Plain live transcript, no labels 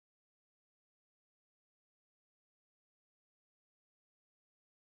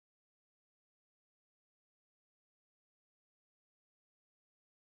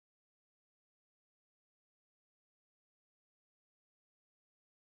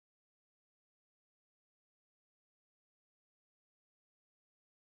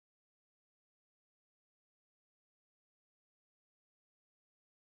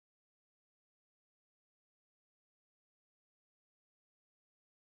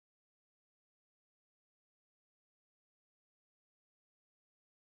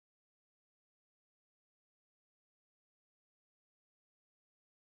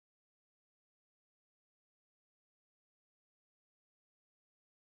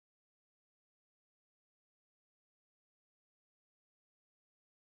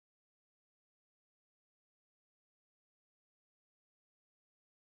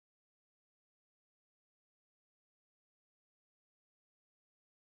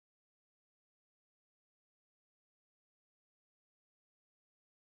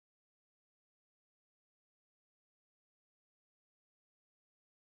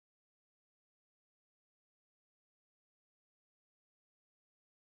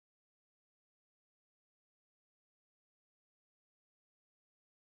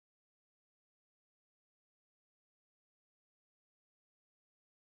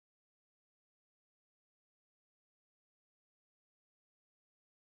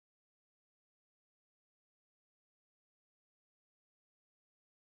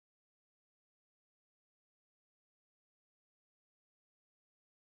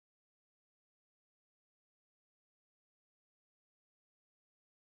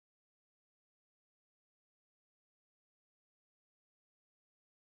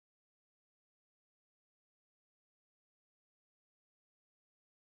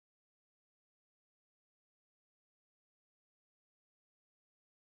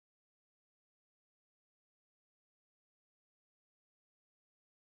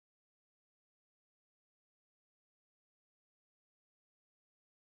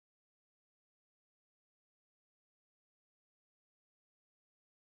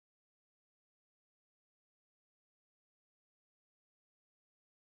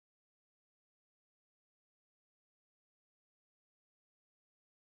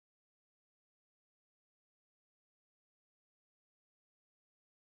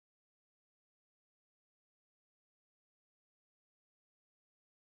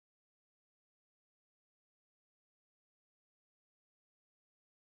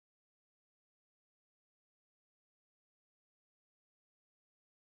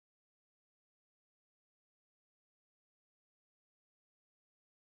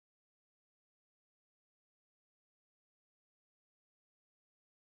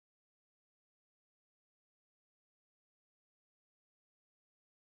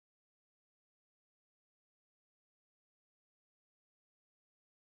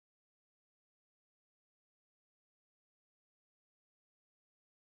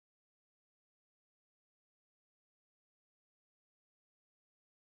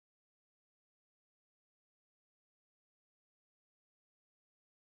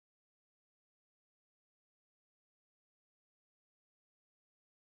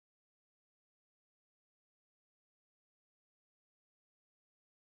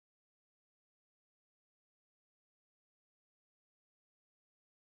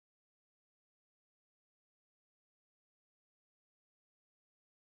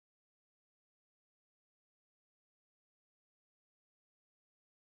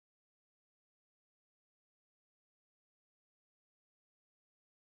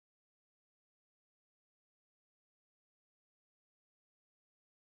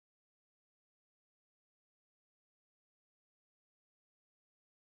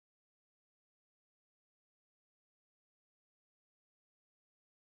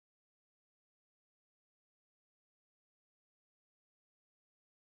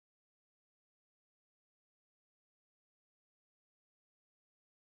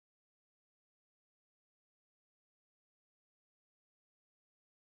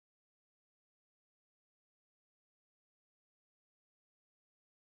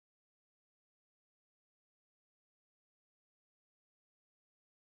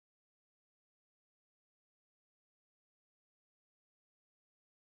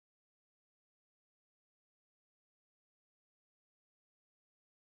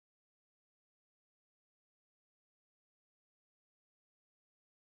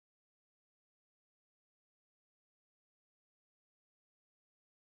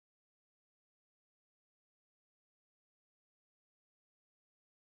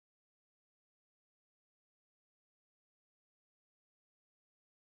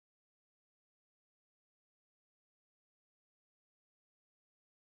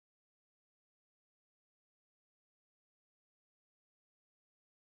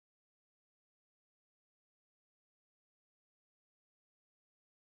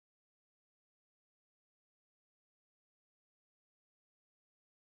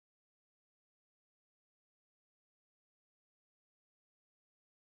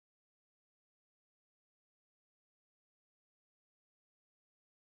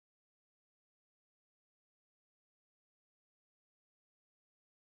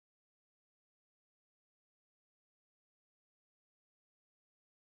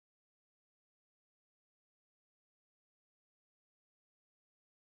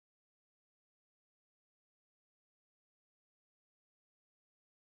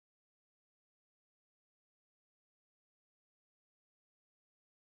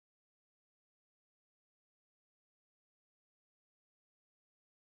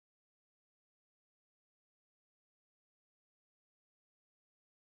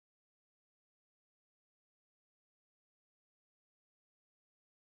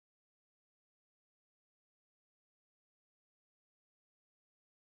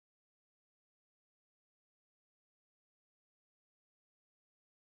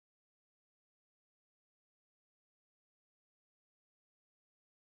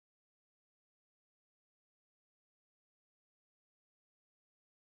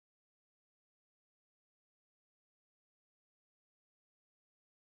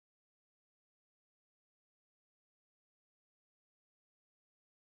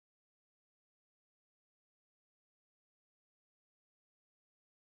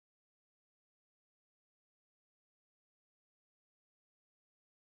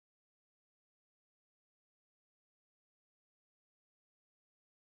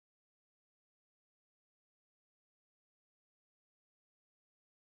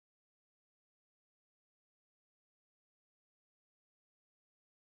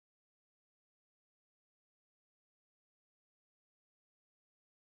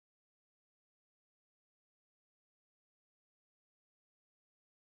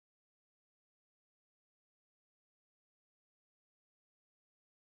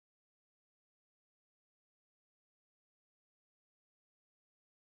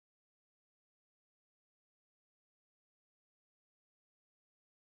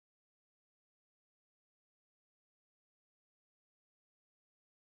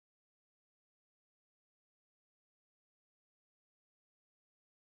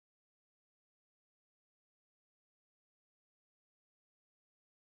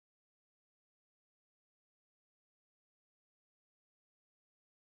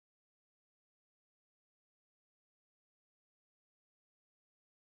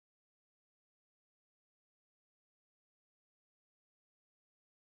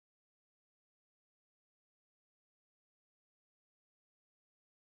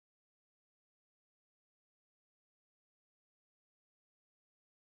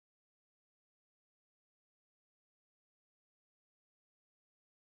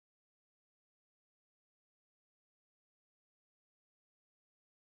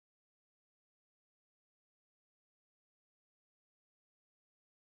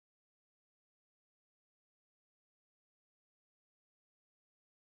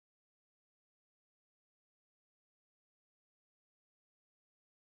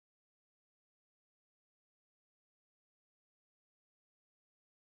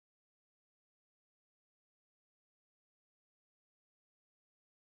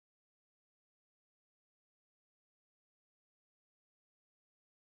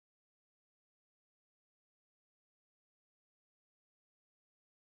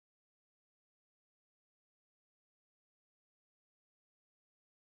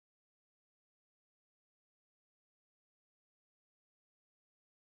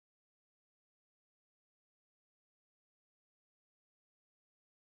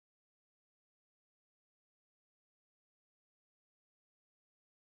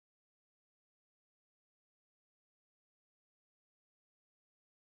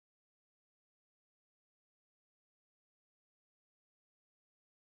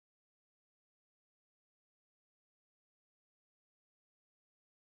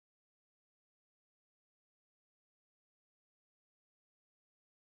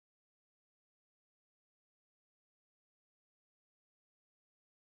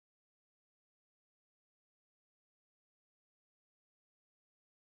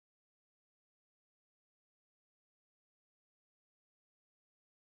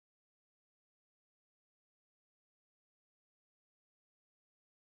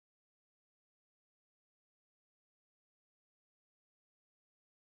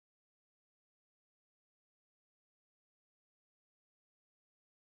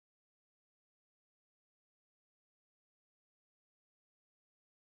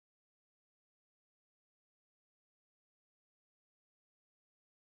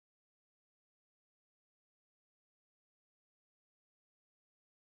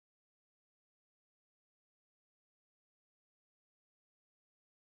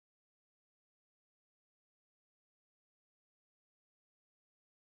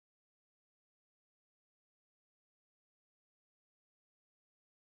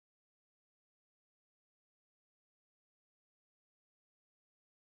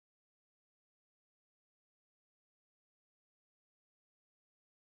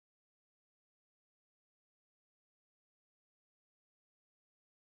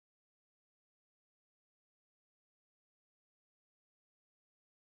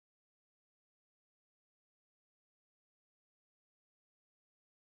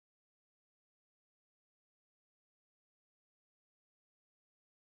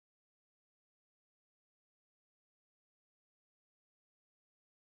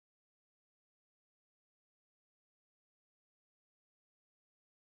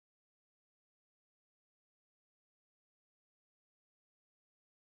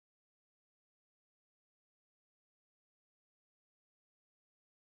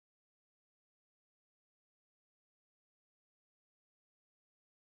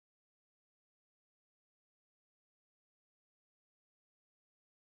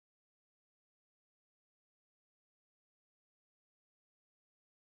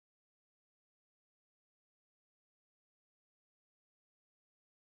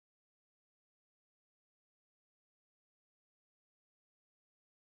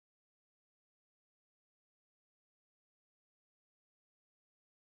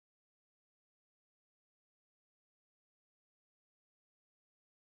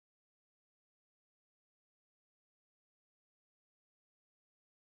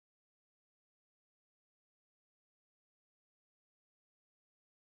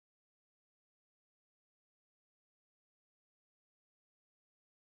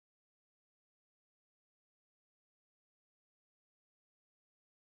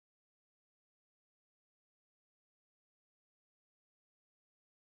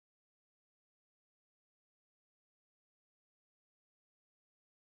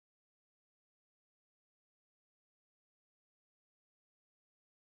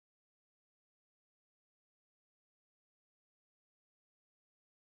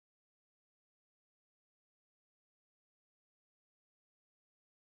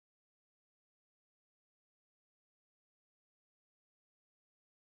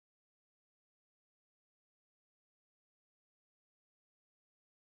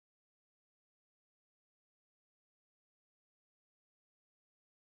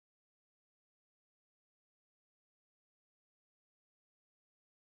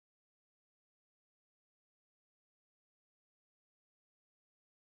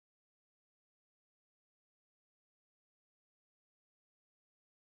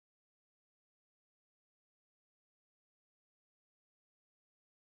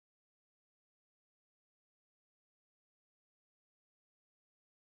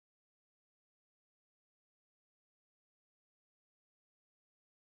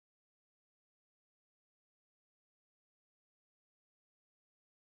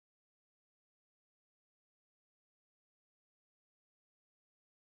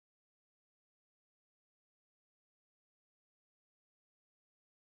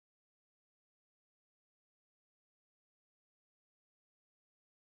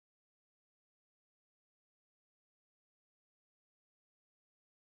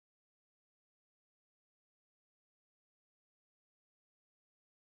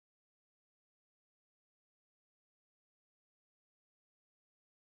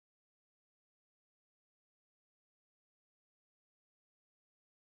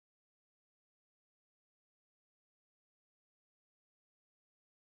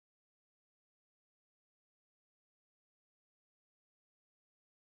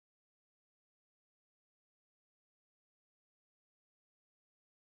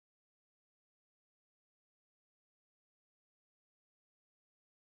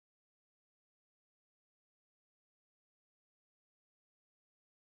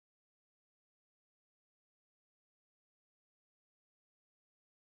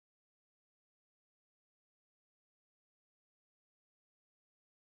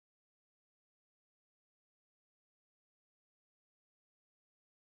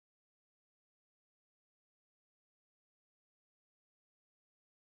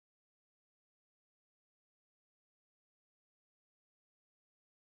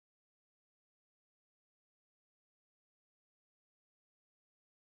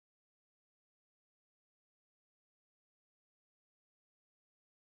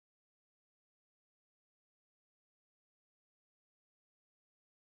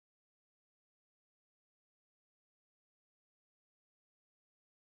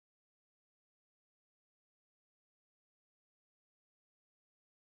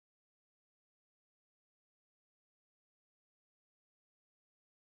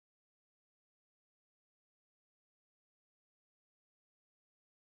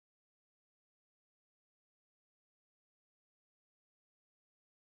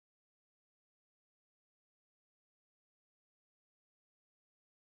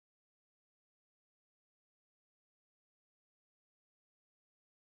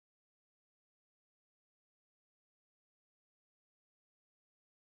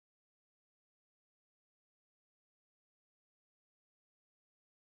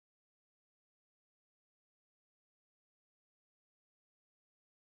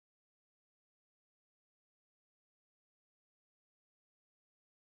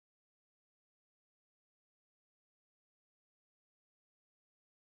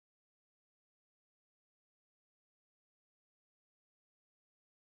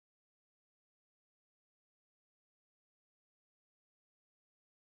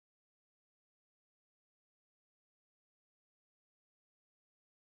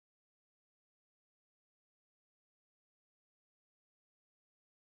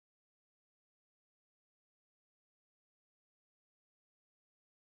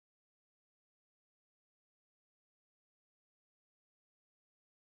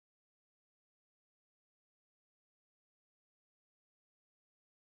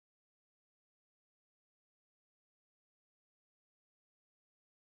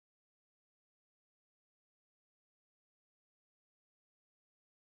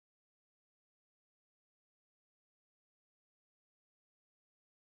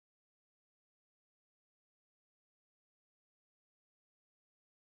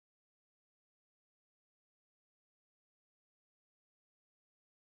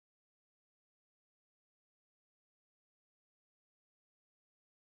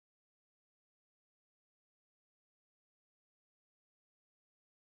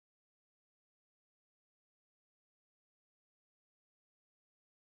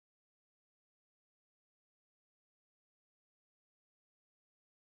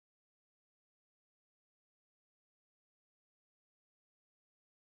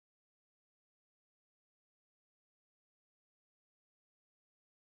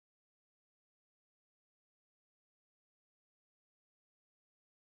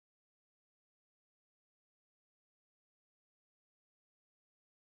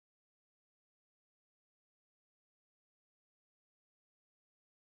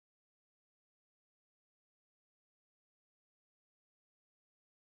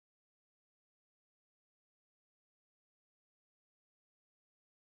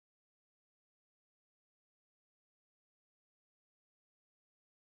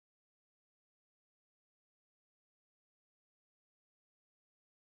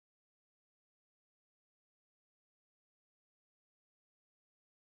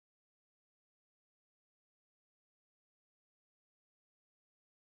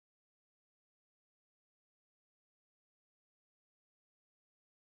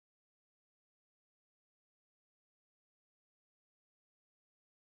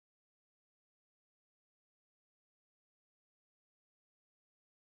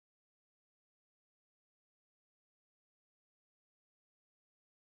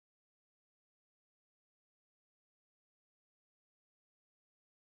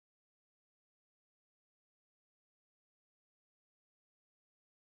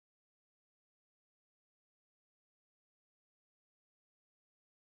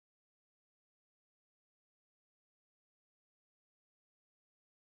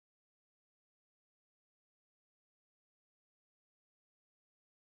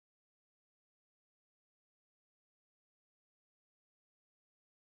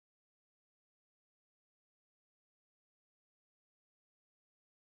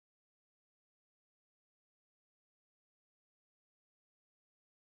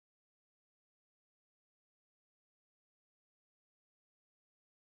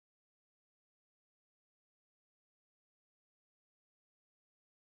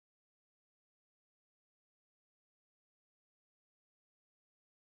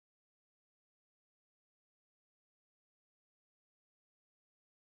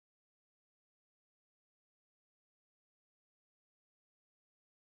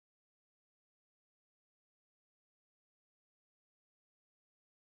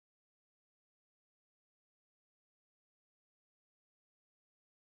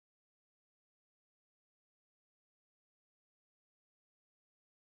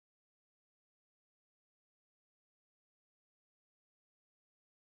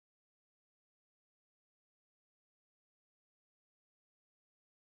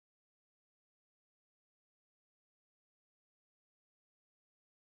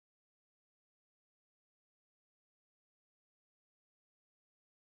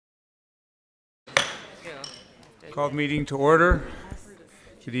Called meeting to order.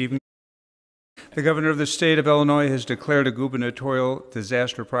 Good evening. The Governor of the State of Illinois has declared a gubernatorial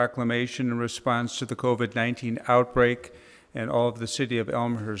disaster proclamation in response to the COVID-19 outbreak, and all of the city of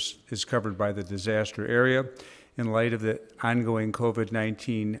Elmhurst is covered by the disaster area. In light of the ongoing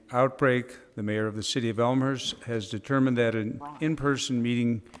COVID-19 outbreak, the mayor of the city of Elmhurst has determined that an in-person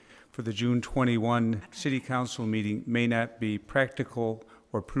meeting for the June 21 city council meeting may not be practical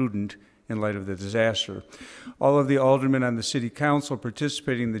or prudent in light of the disaster. All of the aldermen on the city council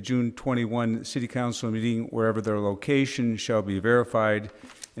participating in the June 21 city council meeting, wherever their location, shall be verified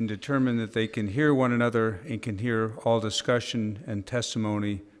and determine that they can hear one another and can hear all discussion and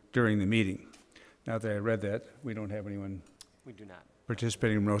testimony during the meeting. Now that I read that, we don't have anyone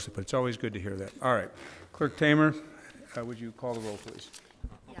participating remotely, but it's always good to hear that. All right. Clerk Tamer, would you call the roll, please?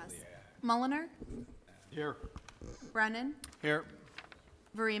 Yes. Mulliner? Here. Brennan? Here.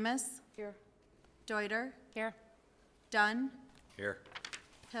 Varimus? Here. Deuter? Here. Dunn? Here.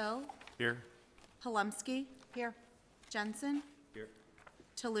 Hill? Here. Palumsky? Here. Jensen? Here.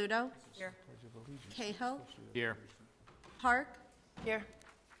 Toledo? Here. Cahill? Here. Park? Here.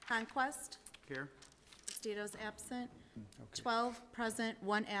 Conquest? Here. Estito's absent. 12 present,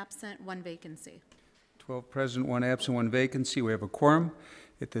 1 absent, 1 vacancy. 12 present, 1 absent, 1 vacancy. We have a quorum.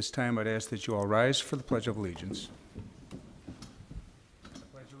 At this time, I'd ask that you all rise for the Pledge of Allegiance.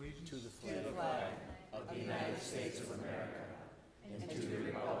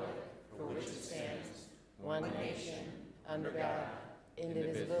 One nation, under God,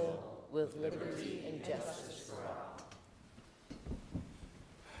 indivisible, with liberty and justice for all.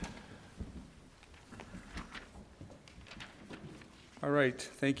 All right,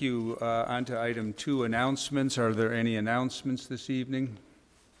 thank you. On to item 2, announcements. Are there any announcements this evening?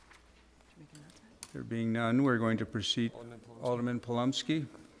 There being none, we're going to proceed. Alderman Palumsky.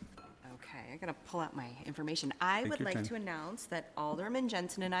 Okay, I gotta pull out my information. I would like to announce that Alderman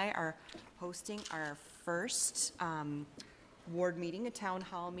Jensen and I are hosting our first ward meeting, a town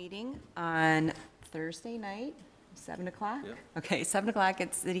hall meeting, on Thursday night, 7 o'clock? Yep. Okay, 7 o'clock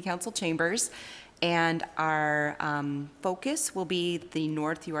at City Council Chambers. And our focus will be the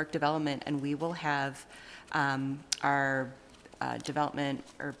North York development, and we will have our development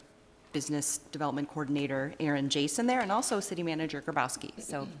or business development coordinator, Aaron Jason, there, and also City Manager Grabowski.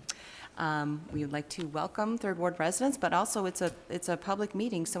 So we would like to welcome Third Ward residents, but also it's a public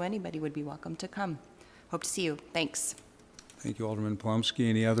meeting, so anybody would be welcome to come. Hope to see you. Thanks. Thank you, Alderman Palumsky.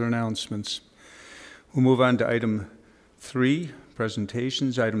 Any other announcements? We'll move on to item 3,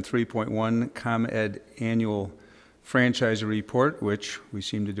 presentations. Item 3.1, ComEd Annual Franchisor Report, which we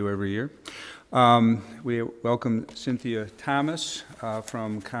seem to do every year. We welcome Cynthia Thomas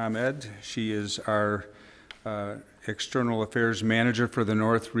from ComEd. She is our External Affairs Manager for the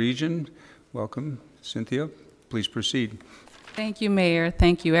North Region. Welcome, Cynthia. Please proceed. Thank you, Mayor.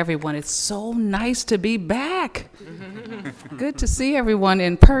 Thank you, everyone. It's so nice to be back. Good to see everyone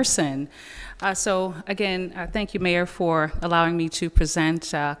in person. So again, thank you, Mayor, for allowing me to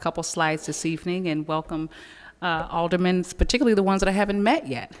present a couple slides this evening, and welcome aldermen, particularly the ones that I haven't met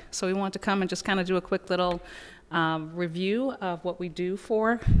yet. So we want to come and just kind of do a quick little review of what we do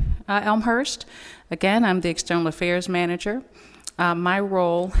for Elmhurst. Again, I'm the External Affairs Manager. My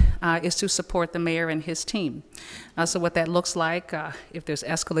role is to support the mayor and his team. So what that looks like, if there's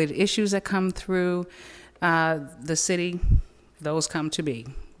escalated issues that come through the city, those come to me.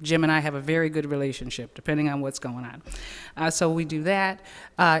 Jim and I have a very good relationship, depending on what's going on. So we do that.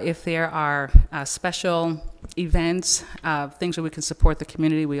 If there are special events, things where we can support the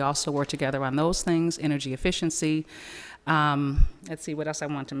community, we also work together on those things, energy efficiency. Let's see what else I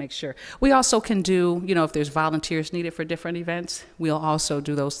want to make sure. We also can do, you know, if there's volunteers needed for different events, we'll also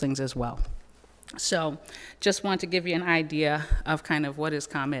do those things as well. So just want to give you an idea of kind of what is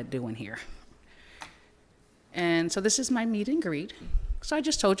ComEd doing here. And so this is my meet and greet. So I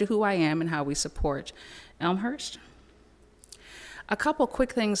just told you who I am and how we support Elmhurst. A couple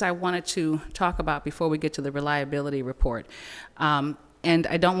quick things I wanted to talk about before we get to the reliability report. And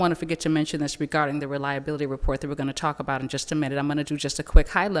I don't want to forget to mention this regarding the reliability report that we're going to talk about in just a minute. I'm going to do just a quick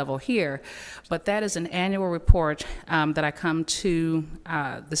high level here, but that is an annual report that I come to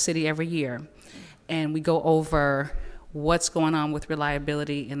the city every year, and we go over what's going on with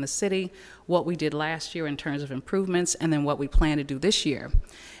reliability in the city, what we did last year in terms of improvements, and then what we plan to do this year.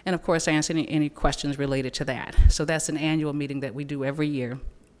 And of course, I answer any questions related to that. So that's an annual meeting that we do every year.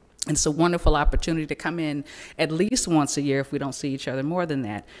 And it's a wonderful opportunity to come in at least once a year, if we don't see each other more than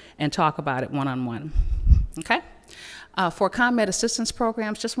that, and talk about it one-on-one. Okay? For ComEd assistance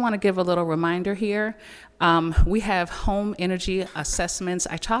programs, just want to give a little reminder here. We have home energy assessments.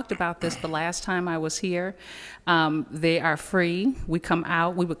 I talked about this the last time I was here. They are free. We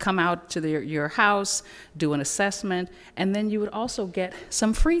would come out to your house, do an assessment, and then you would also get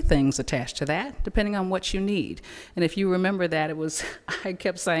some free things attached to that, depending on what you need. And if you remember that, it was, I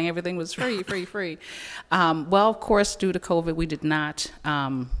kept saying everything was free, free, free. Well, of course, due to COVID, we did not.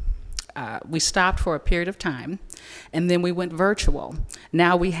 We stopped for a period of time, and then we went virtual.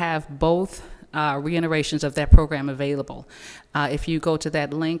 Now we have both reiterations of that program available. If you go to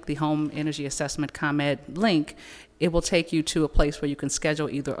that link, the Home Energy Assessment ComEd link, it will take you to a place where you can schedule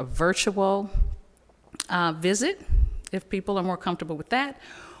either a virtual visit, if people are more comfortable with that,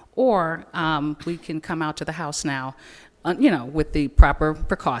 or we can come out to the house now, with the proper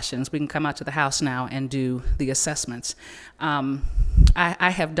precautions. We can come out to the house now and do the assessments. I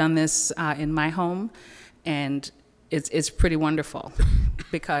have done this in my home, and it's pretty wonderful,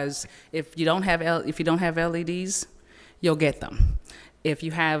 because if you don't have LEDs, you'll get them. If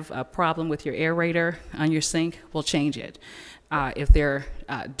you have a problem with your aerator on your sink, we'll change it. If there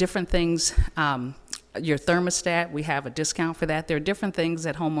are different things, your thermostat, we have a discount for that. There are different things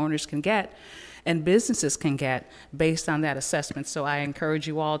that homeowners can get and businesses can get based on that assessment. So I encourage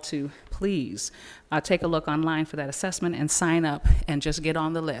you all to please take a look online for that assessment and sign up and just get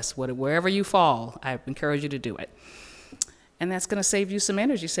on the list. Wherever you fall, I encourage you to do it. And that's going to save you some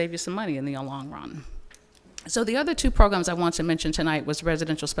energy, save you some money in the long run. So the other two programs I want to mention tonight was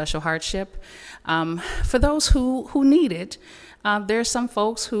residential special hardship. For those who need it, there's some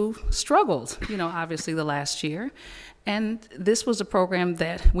folks who struggled, obviously the last year. And this was a program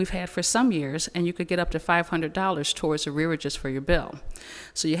that we've had for some years, and you could get up to $500 towards arrearages for your bill.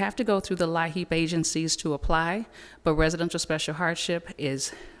 So you have to go through the LIHEAP agencies to apply, but residential special hardship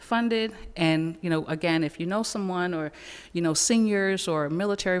is funded. And, again, if you know someone or, seniors or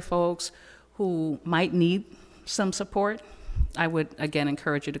military folks who might need some support, I would, again,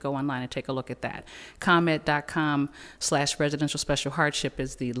 encourage you to go online and take a look at that. ComEd.com/residential special hardship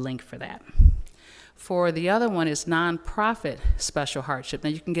is the link for that. For the other one is nonprofit special hardship.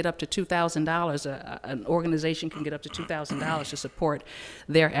 Now you can get up to $2,000. An organization can get up to $2,000 to support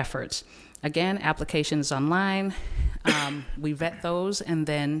their efforts. Again, application is online. We vet those, and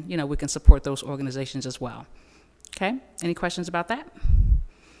then we can support those organizations as well. Okay. Any questions about that?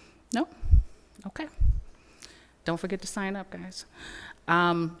 No. Okay. Don't forget to sign up, guys.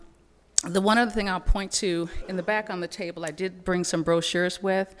 The one other thing I'll point to, in the back on the table, I did bring some brochures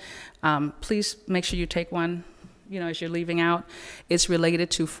with. Please make sure you take one, as you're leaving out. It's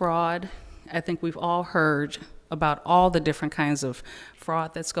related to fraud. I think we've all heard about all the different kinds of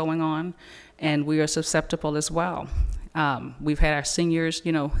fraud that's going on, and we are susceptible as well. We've had our seniors,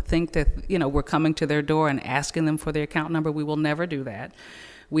 think that, we're coming to their door and asking them for their account number. We will never do that.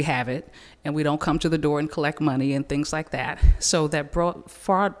 We have it, and we don't come to the door and collect money and things like that. So that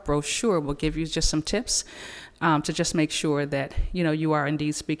fraud brochure will give you just some tips to just make sure that you are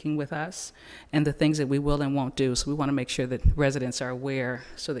indeed speaking with us and the things that we will and won't do. So we want to make sure that residents are aware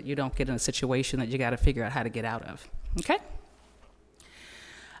so that you don't get in a situation that you got to figure out how to get out of. Okay?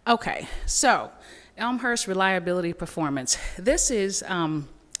 Okay, so Elmhurst reliability performance. This is, I'll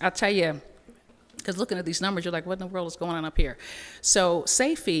tell you, because looking at these numbers, you're like, what in the world is going on up here? So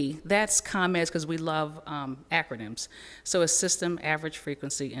SAFE, that's ComEd's, because we love acronyms. So it's System Average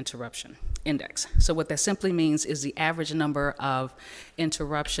Frequency Interruption Index. So what that simply means is the average number of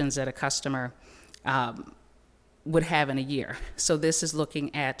interruptions that a customer would have in a year. So this is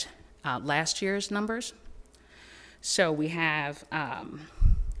looking at last year's numbers. So we have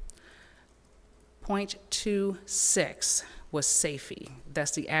 0.26 was SAFE.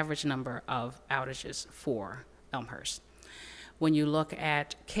 That's the average number of outages for Elmhurst. When you look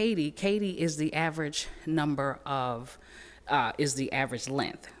at Katy is the average number of, is the average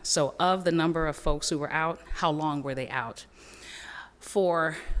length. So of the number of folks who were out, how long were they out?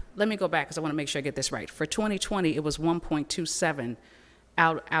 Let me go back because I want to make sure I get this right. For 2020, it was 1.27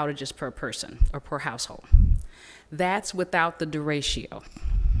 outages per person or per household. That's without the deratio,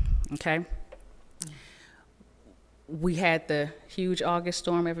 okay? We had the huge August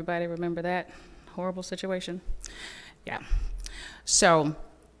storm. Everybody remember that? Horrible situation? Yeah. So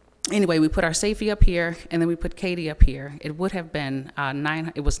anyway, we put our SAFE up here, and then we put Katy up here. It would have been,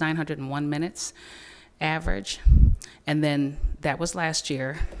 it was 901 minutes average, and then that was last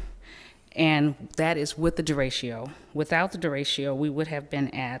year, and that is with the deratio. Without the deratio, we would have been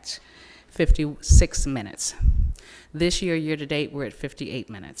at 56 minutes. This year, year to date, we're at 58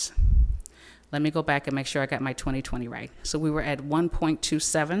 minutes. Let me go back and make sure I got my 2020 right. So we were at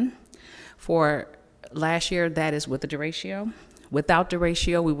 1.27 for last year, that is with the deratio. Without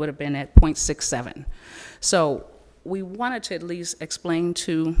deratio, we would have been at 0.67. So we wanted to at least explain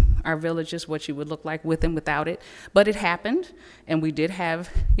to our villages what you would look like with and without it. But it happened, and we did have,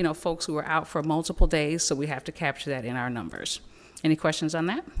 folks who were out for multiple days, so we have to capture that in our numbers. Any questions on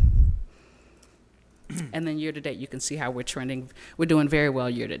that? And then year to date, you can see how we're trending. We're doing very well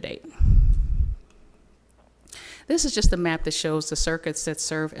year to date. This is just a map that shows the circuits that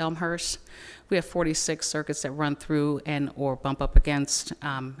serve Elmhurst. We have 46 circuits that run through and or bump up against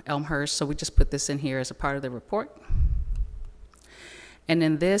Elmhurst, so we just put this in here as a part of the report. And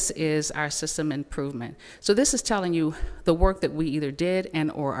then this is our system improvement. So this is telling you the work that we either did and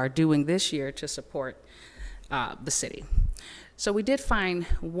or are doing this year to support the city. So we did find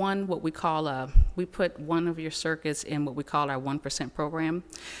what we call we put one of your circuits in what we call our 1% program.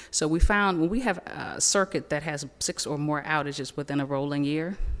 So we found when we have a circuit that has 6 or more outages within a rolling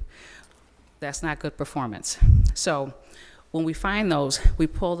year, that's not good performance. So when we find those,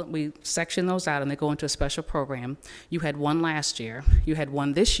 we section those out and they go into a special program. You had one last year, you had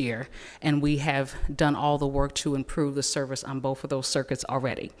one this year, and we have done all the work to improve the service on both of those circuits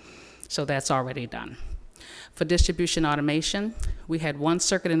already. So that's already done. For distribution automation, we had one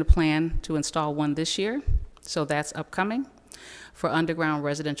circuit in the plan to install one this year, so that's upcoming. For underground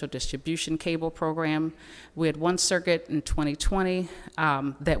residential distribution cable program, we had one circuit in 2020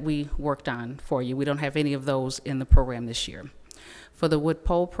 that we worked on for you. We don't have any of those in the program this year. For the wood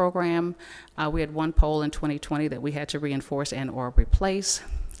pole program, we had one pole in 2020 that we had to reinforce and or replace.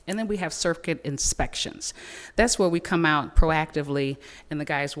 And then we have circuit inspections. That's where we come out proactively and the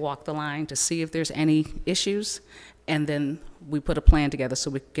guys walk the line to see if there's any issues, and then we put a plan together so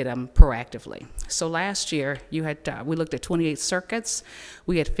we could get them proactively. So last year, we looked at 28 circuits.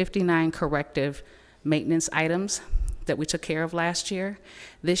 We had 59 corrective maintenance items that we took care of last year.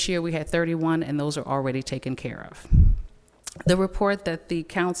 This year we had 31, and those are already taken care of. The report that the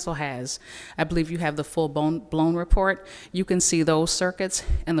council has, I believe you have the full blown report. You can see those circuits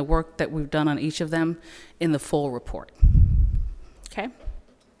and the work that we've done on each of them in the full report. Okay?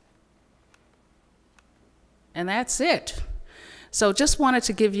 And that's it. So just wanted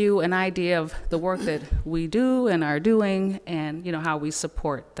to give you an idea of the work that we do and are doing and how we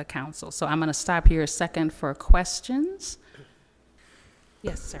support the council. So I'm going to stop here a second for questions.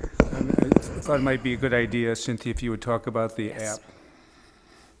 Yes, sir. I thought it might be a good idea, Cynthia, if you would talk about the app.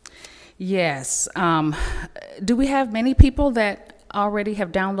 Yes. Do we have many people that already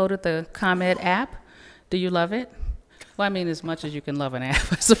have downloaded the ComEd app? Do you love it? Well, I mean, as much as you can love an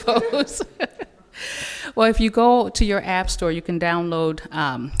app, I suppose. Well, if you go to your app store, you can download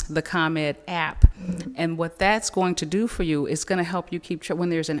the ComEd app. And what that's going to do for you is going to help you keep track. When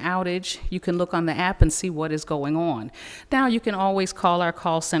there's an outage, you can look on the app and see what is going on. Now, you can always call our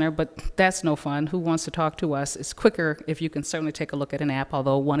call center, but that's no fun. Who wants to talk to us? It's quicker if you can certainly take a look at an app,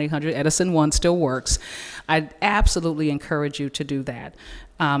 although 1-800-EDISON-1 still works. I'd absolutely encourage you to do that.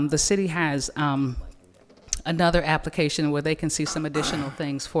 The city has another application where they can see some additional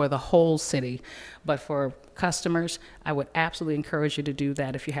things for the whole city. But for customers, I would absolutely encourage you to do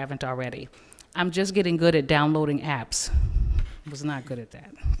that if you haven't already. I'm just getting good at downloading apps. I was not good at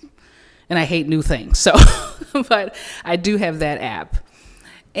that. And I hate new things, so, but I do have that app.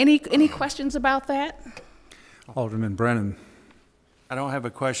 Any questions about that? Alderman Brennan. I don't have a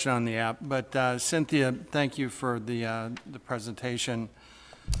question on the app, but Cynthia, thank you for the presentation.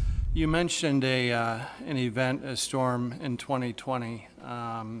 You mentioned an event, a storm in 2020.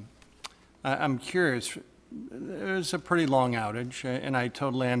 I'm curious. It was a pretty long outage, and I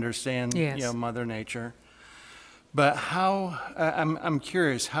totally understand, yes, Mother Nature. But I'm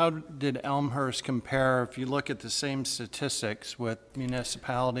curious, how did Elmhurst compare if you look at the same statistics with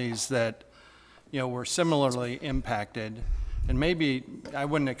municipalities that, were similarly impacted? And maybe I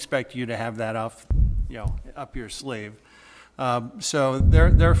wouldn't expect you to have that up your sleeve. So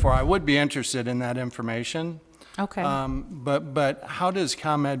therefore, I would be interested in that information. Okay. But how does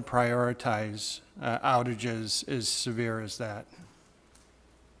ComEd prioritize outages as severe as that?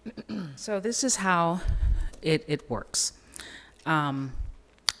 So this is how it works.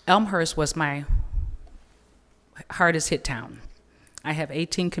 Elmhurst was my hardest hit town. I have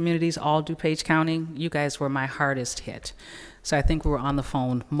 18 communities, all DuPage County. You guys were my hardest hit. So I think we were on the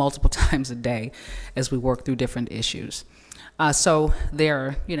phone multiple times a day as we worked through different issues. So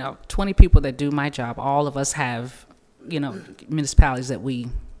there are, 20 people that do my job. All of us have, municipalities that we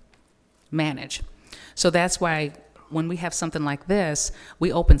manage. So that's why when we have something like this,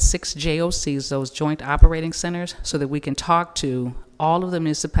 we open 6 JOCs, those joint operating centers, so that we can talk to all of the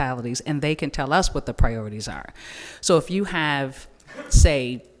municipalities and they can tell us what the priorities are. So if you have,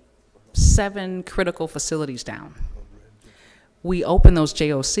 say, 7 critical facilities down. We open those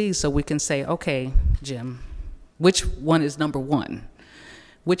JOCs so we can say, okay, Jim, which one is number 1?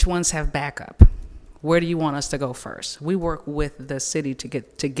 Which ones have backup? Where do you want us to go first? We work with the city to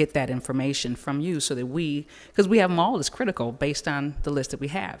get that information from you so that because we have them all as critical based on the list that we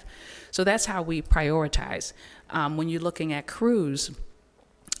have. So that's how we prioritize. When you're looking at crews,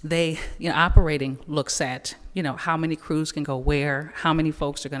 operating looks at, how many crews can go where, how many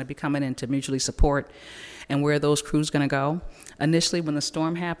folks are going to be coming in to mutually support, and where those crews going to go. Initially, when the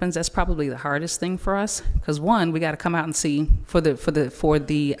storm happens, that's probably the hardest thing for us, because one, we got to come out and see for the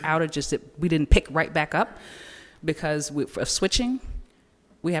outages that we didn't pick right back up, because of switching,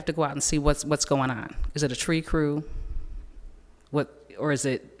 we have to go out and see what's going on. Is it a tree crew? Or is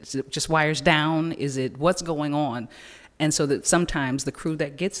it just wires down? Is it what's going on? And so that sometimes the crew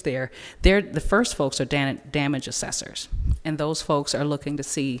that gets there, the first folks are damage assessors. And those folks are looking to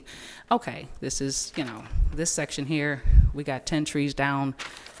see, okay, this is, this section here, we got 10 trees down.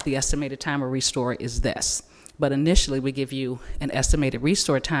 The estimated time of restore is this. But initially, we give you an estimated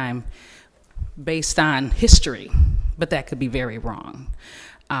restore time based on history, but that could be very wrong.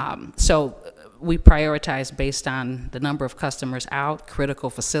 So we prioritize based on the number of customers out, critical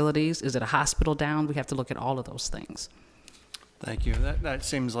facilities. Is it a hospital down? We have to look at all of those things. Thank you. That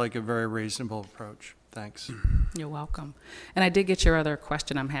seems like a very reasonable approach. Thanks. You're welcome. And I did get your other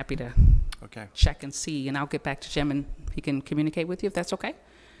question. I'm happy to check and see, and I'll get back to Jim, and he can communicate with you if that's okay.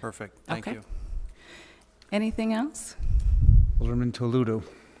 Perfect. Thank you. Anything else? Alderman Toludo.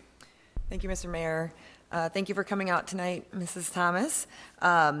 Thank you, Mr. Mayor. Thank you for coming out tonight, Mrs. Thomas.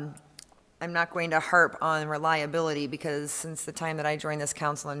 I'm not going to harp on reliability, because since the time that I joined this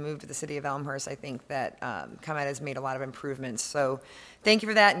council and moved to the city of Elmhurst, I think that ComEd has made a lot of improvements. So thank you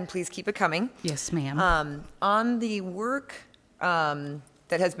for that, and please keep it coming. Yes, ma'am. On the work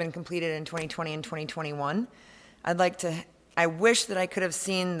that has been completed in 2020 and 2021, I wish that I could have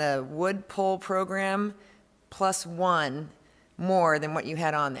seen the wood pole program +1 more than what you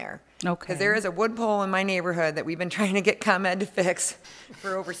had on there. Okay. Because there is a wood pole in my neighborhood that we've been trying to get ComEd to fix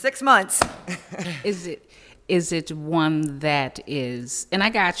for over 6 months. Is it one that is, and I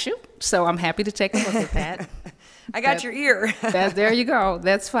got you, so I'm happy to take a look at that. I got your ear. There you go.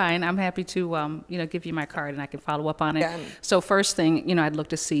 That's fine. I'm happy to, give you my card, and I can follow up on it. Yeah. So first thing, I'd look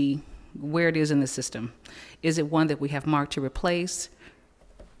to see where it is in the system. Is it one that we have marked to replace,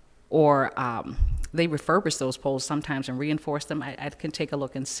 or they refurbish those poles sometimes and reinforce them? I can take a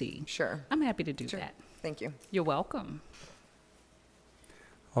look and see. Sure. I'm happy to do that. Thank you. You're welcome.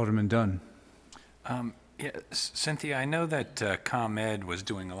 Alderman Dunn. Cynthia, I know that ComEd was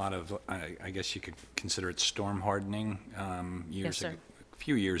doing a lot of, I guess you could consider it storm hardening Yes, sir. a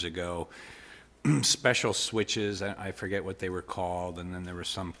few years ago. Special switches, I forget what they were called, and then there was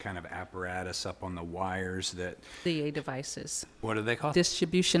some kind of apparatus up on the wires that... DA devices. What are they called?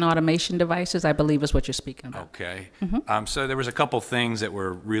 Distribution automation devices, I believe is what you're speaking about. Okay. So there was a couple things that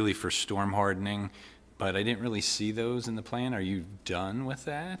were really for storm hardening, but I didn't really see those in the plan. Are you done with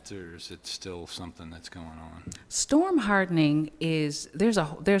that, or is it still something that's going on? Storm hardening is, there's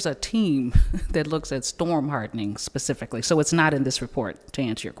a team that looks at storm hardening specifically, so it's not in this report, to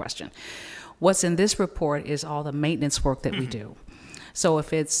answer your question. What's in this report is all the maintenance work that we do. So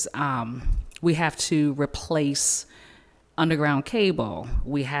if it's, we have to replace underground cable,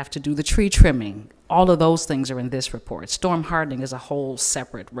 we have to do the tree trimming, all of those things are in this report. Storm hardening is a whole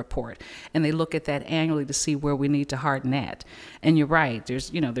separate report, and they look at that annually to see where we need to harden at. And you're right,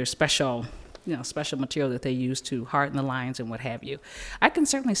 there's special material that they use to harden the lines and what have you. I can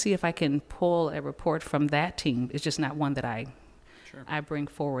certainly see if I can pull a report from that team. It's just not one that I bring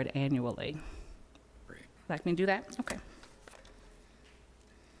forward annually. Great. Like me to do that? Okay.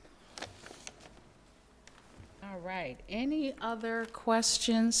 All right. Any other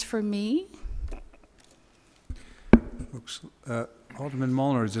questions for me? Alderman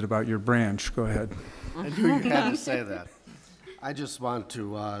Molnar, is it about your branch? Go ahead. I knew you had to say that. I just want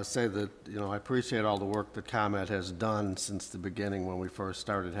to say that, I appreciate all the work that ComEd has done since the beginning when we first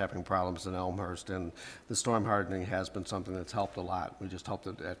started having problems in Elmhurst, and the storm hardening has been something that's helped a lot. We just hope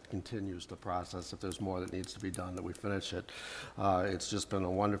that that continues the process. If there's more that needs to be done, that we finish it. It's just been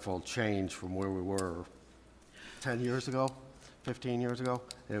a wonderful change from where we were 10 years ago. 15 years ago,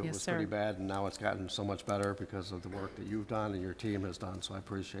 it was pretty bad, and now it's gotten so much better because of the work that you've done and your team has done, so I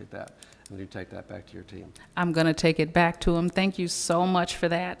appreciate that. And you take that back to your team. I'm going to take it back to them. Thank you so much for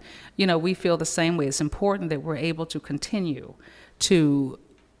that. We feel the same way. It's important that we're able to continue to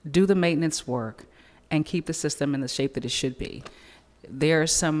do the maintenance work and keep the system in the shape that it should be. There are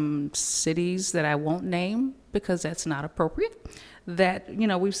some cities that I won't name because that's not appropriate, that, you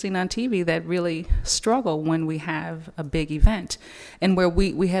know, we've seen on TV that really struggle when we have a big event. And where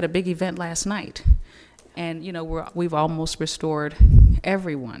we had a big event last night, and, you know, we've almost restored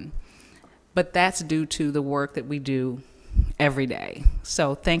everyone. But that's due to the work that we do every day.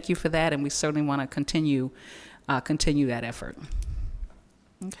 So thank you for that, and we certainly want to continue that effort.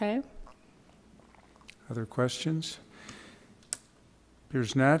 Okay? Other questions?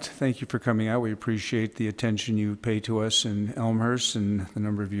 Appears not. Thank you for coming out. We appreciate the attention you pay to us in Elmhurst and the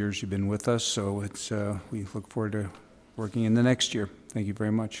number of years you've been with us. So we look forward to working in the next year. Thank you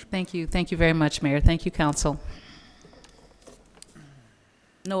very much. Thank you. Thank you very much, Mayor. Thank you, Council.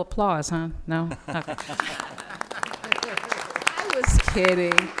 No applause, huh? No? Okay. I was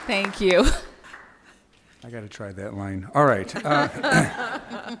kidding. Thank you. I got to try that line. All right.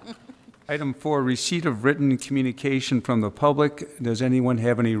 Item 4, receipt of written communication from the public. Does anyone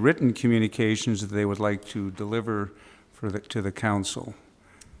have any written communications that they would like to deliver to the council?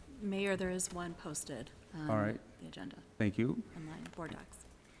 Mayor, there is one posted All on right. the agenda, Thank you. online, board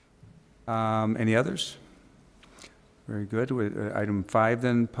docs. Any others? Very good. Item 5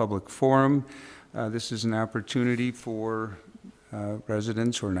 then, public forum. This is an opportunity for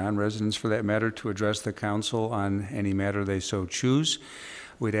residents or non-residents for that matter to address the council on any matter they so choose.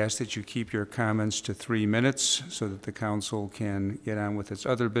 We'd ask that you keep your comments to 3 minutes so that the council can get on with its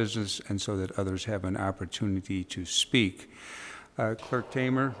other business and so that others have an opportunity to speak. Clerk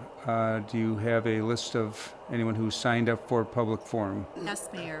Tamer, do you have a list of anyone who signed up for public forum? Yes,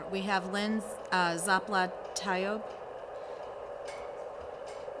 Mayor. We have Lynn Zapla-Tayob.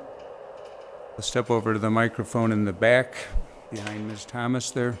 I'll step over to the microphone in the back behind Ms. Thomas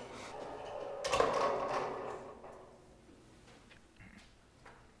there.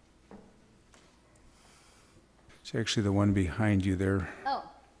 It's actually the one behind you there. Oh,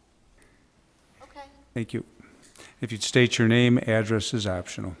 okay. Thank you. If you'd state your name, address is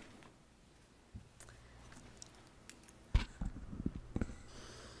optional.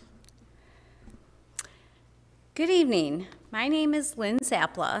 Good evening. My name is Lynn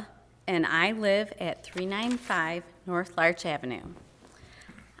Zapla, and I live at 395 North Larch Avenue.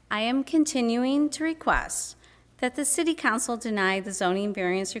 I am continuing to request that the City Council deny the zoning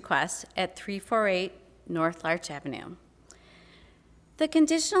variance request at 348 North Larch Avenue. The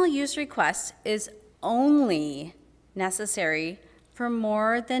conditional use request is only necessary for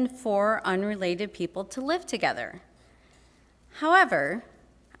more than 4 unrelated people to live together. However,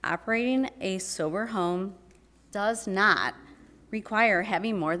 operating a sober home does not require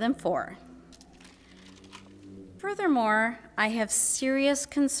having more than 4. Furthermore, I have serious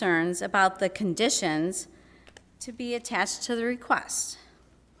concerns about the conditions to be attached to the request.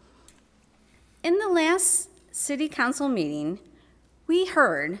 In the last City Council meeting, we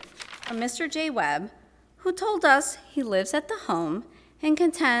heard from Mr. J. Webb, who told us he lives at the home and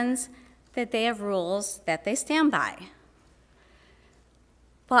contends that they have rules that they stand by.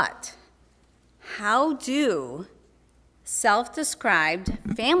 But how do self-described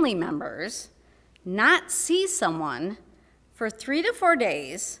family members not see someone for 3 to 4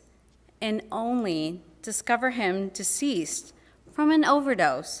 days and only discover him deceased from an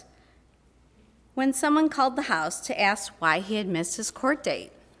overdose when someone called the house to ask why he had missed his court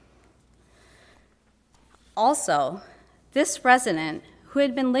date? Also, this resident, who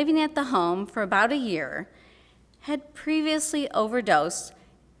had been living at the home for about a year, had previously overdosed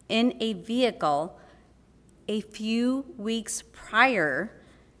in a vehicle a few weeks prior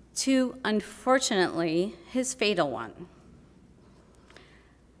to, unfortunately, his fatal one.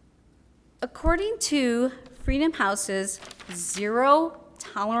 According to Freedom House's zero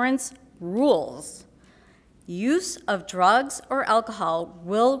tolerance rules, use of drugs or alcohol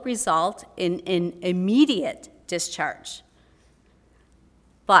will result in an immediate discharge.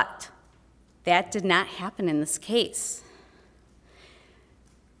 But that did not happen in this case.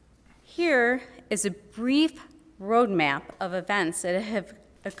 Here is a brief roadmap of events that have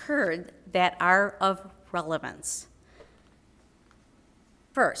occurred that are of relevance.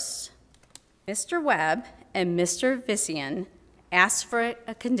 First, Mr. Webb and Mr. Vissian asked for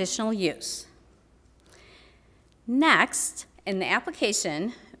a conditional use. Next, in the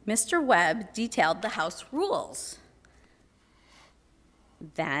application, Mr. Webb detailed the house rules.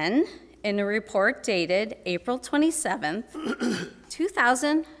 Then, in a report dated April 27th,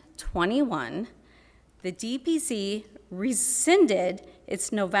 2021, the DPC rescinded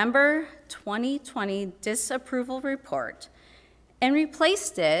its November 2020 disapproval report and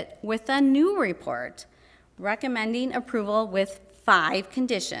replaced it with a new report recommending approval with 5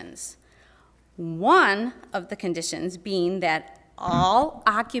 conditions. One of the conditions being that all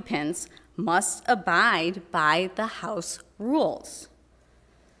occupants must abide by the House rules.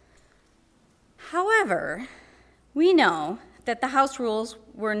 However, we know that the House rules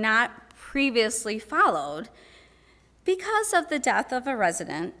were not previously followed because of the death of a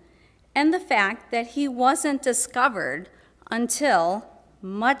resident and the fact that he wasn't discovered until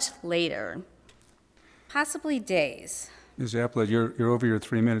much later, possibly days. Ms. Applet, you're over your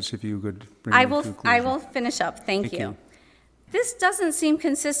 3 minutes if you could bring I it to will, conclusion. I will finish up. Thank you. This doesn't seem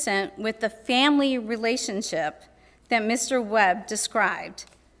consistent with the family relationship that Mr. Webb described.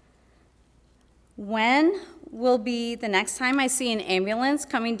 When will be the next time I see an ambulance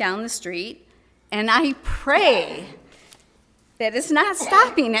coming down the street? And I pray that it's not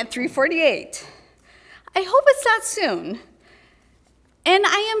stopping at 348. I hope it's not soon. And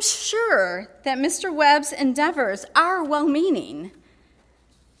I am sure that Mr. Webb's endeavors are well-meaning,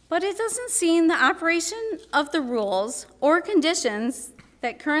 but it doesn't seem the operation of the rules or conditions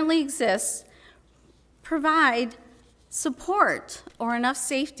that currently exist provide support or enough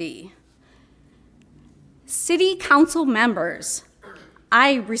safety. City Council members,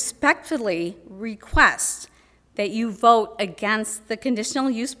 I respectfully request that you vote against the conditional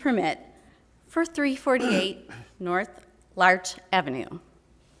use permit for 348 North Larch Avenue.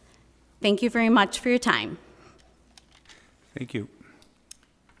 Thank you very much for your time. Thank you.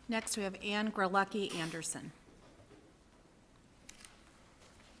 Next, we have Ann Grelucky Anderson.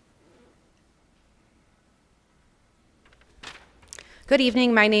 Good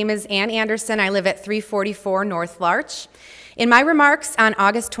evening. My name is Ann Anderson. I live at 344 North Larch. In my remarks on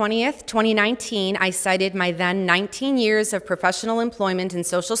August 20th, 2019, I cited my then 19 years of professional employment in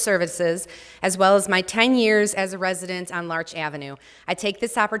social services, as well as my 10 years as a resident on Larch Avenue. I take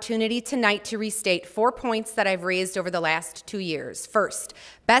this opportunity tonight to restate 4 points that I've raised over the last 2 years. First,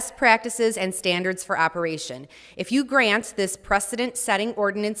 best practices and standards for operation. If you grant this precedent-setting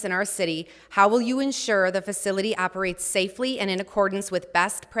ordinance in our city, how will you ensure the facility operates safely and in accordance with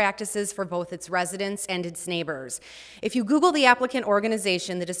best practices for both its residents and its neighbors? If you Google the applicant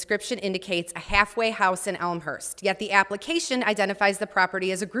organization, the description indicates a halfway house in Elmhurst, yet the application identifies the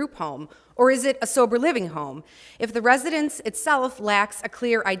property as a group home. Or is it a sober living home? If the residence itself lacks a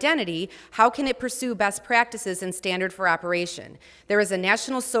clear identity, how can it pursue best practices and standard for operation? There is a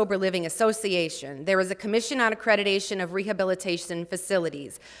National Sober Living Association. There is a Commission on Accreditation of Rehabilitation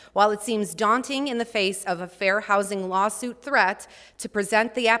Facilities. While it seems daunting in the face of a fair housing lawsuit threat to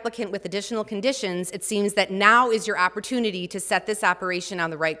present the applicant with additional conditions, it seems that now is your opportunity to set this operation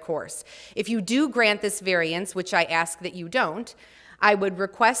on the right course. If you do grant this variance, which I ask that you don't, I would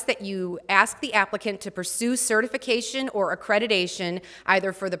request that you ask the applicant to pursue certification or accreditation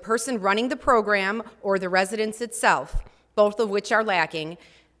either for the person running the program or the residence itself, both of which are lacking,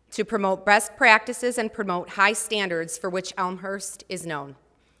 to promote best practices and promote high standards for which Elmhurst is known.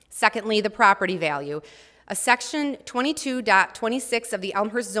 Secondly, the property value. A section 22.26 of the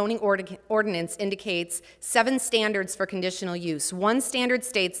Elmhurst zoning ordinance indicates 7 standards for conditional use. One standard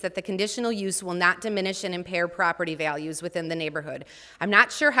states that the conditional use will not diminish and impair property values within the neighborhood. I'm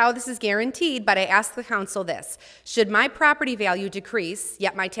not sure how this is guaranteed, but I ask the council this. Should my property value decrease,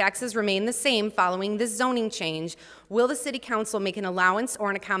 yet my taxes remain the same following this zoning change, will the city council make an allowance or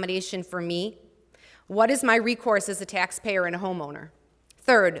an accommodation for me? What is my recourse as a taxpayer and a homeowner?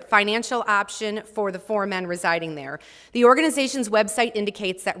 Third, financial option for the 4 men residing there. The organization's website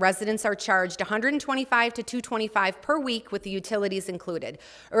indicates that residents are charged $125 to $225 per week with the utilities included.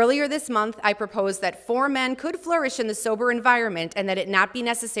 Earlier this month, I proposed that 4 men could flourish in the sober environment and that it not be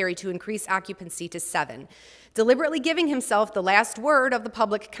necessary to increase occupancy to 7. Deliberately giving himself the last word of the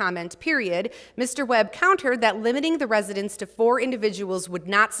public comment period, Mr. Webb countered that limiting the residence to 4 individuals would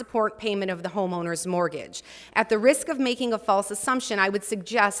not support payment of the homeowner's mortgage. At the risk of making a false assumption, I would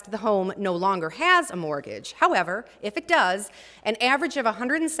suggest the home no longer has a mortgage. However, if it does, an average of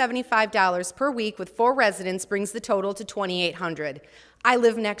 $175 per week with 4 residents brings the total to $2,800. I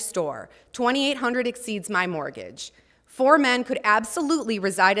live next door. $2,800 exceeds my mortgage. 4 men could absolutely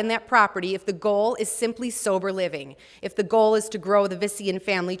reside in that property if the goal is simply sober living. If the goal is to grow the Vissian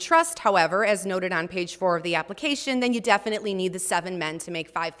Family Trust, however, as noted on page 4 of the application, then you definitely need the 7 men to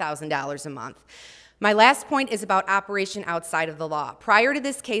make $5,000 a month. My last point is about operation outside of the law. Prior to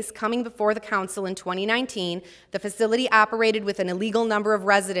this case coming before the council in 2019, the facility operated with an illegal number of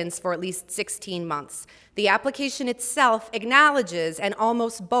residents for at least 16 months. The application itself acknowledges and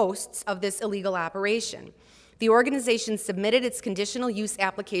almost boasts of this illegal operation. The organization submitted its conditional use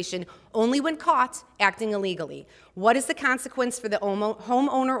application only when caught acting illegally. What is the consequence for the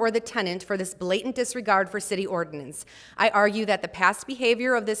homeowner or the tenant for this blatant disregard for city ordinance? I argue that the past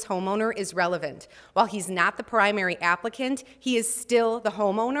behavior of this homeowner is relevant. While he's not the primary applicant, he is still the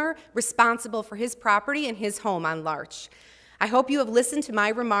homeowner responsible for his property and his home on Larch. I hope you have listened to my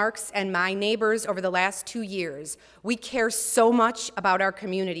remarks and my neighbors over the last 2 years. We care so much about our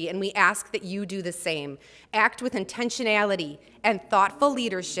community, and we ask that you do the same. Act with intentionality and thoughtful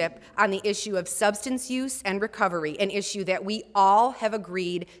leadership on the issue of substance use and recovery, an issue that we all have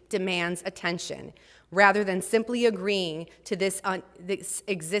agreed demands attention, rather than simply agreeing to this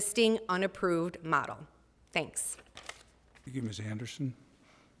existing unapproved model. Thanks. Thank you, Ms. Anderson.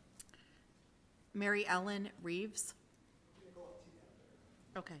 Mary Ellen Reeves.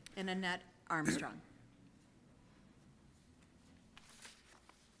 Okay, and Annette Armstrong.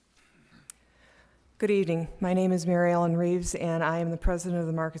 Good evening. My name is Mary Ellen Reeves, and I am the president of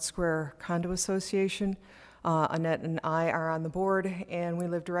the Market Square Condo Association. Annette and I are on the board, and we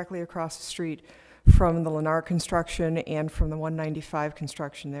live directly across the street from the Lennar construction and from the 195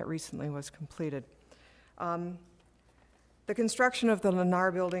 construction that recently was completed. The construction of the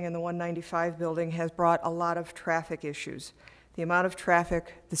Lennar building and the 195 building has brought a lot of traffic issues. The amount of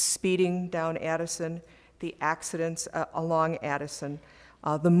traffic, the speeding down Addison, the accidents along Addison,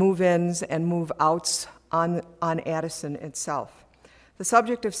 the move-ins and move-outs on Addison itself. The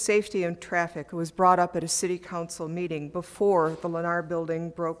subject of safety and traffic was brought up at a city council meeting before the Lennar building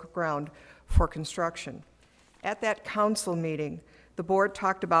broke ground for construction. At that council meeting, the board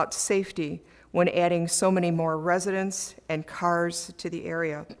talked about safety when adding so many more residents and cars to the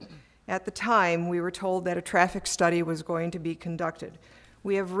area. At the time, we were told that a traffic study was going to be conducted.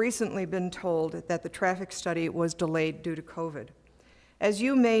 We have recently been told that the traffic study was delayed due to COVID. As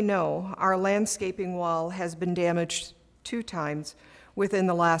you may know, our landscaping wall has been damaged 2 times within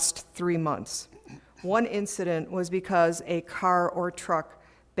the last 3 months. One incident was because a car or truck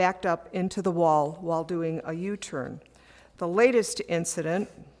backed up into the wall while doing a U-turn. The latest incident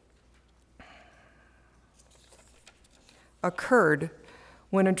occurred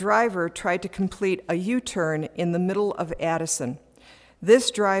when a driver tried to complete a U-turn in the middle of Addison. This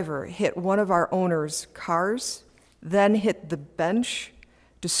driver hit one of our owner's cars, then hit the bench,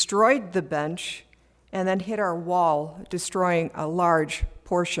 destroyed the bench, and then hit our wall, destroying a large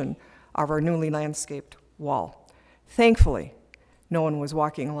portion of our newly landscaped wall. Thankfully, no one was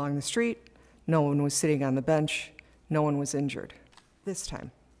walking along the street, no one was sitting on the bench, no one was injured this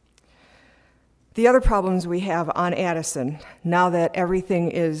time. The other problems we have on Addison, now that everything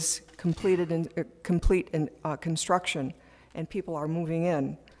is complete in construction and people are moving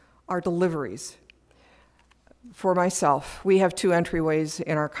in, are deliveries. For myself, we have 2 entryways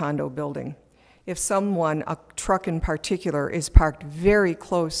in our condo building. If someone, a truck in particular, is parked very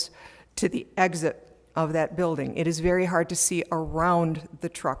close to the exit of that building, it is very hard to see around the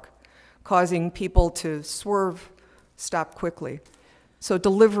truck, causing people to swerve, stop quickly. So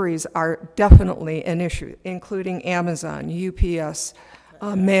deliveries are definitely an issue, including Amazon, UPS,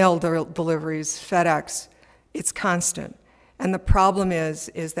 mail deliveries, FedEx. It's constant. And the problem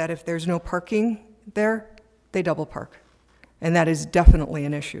is that if there's no parking there, they double park. And that is definitely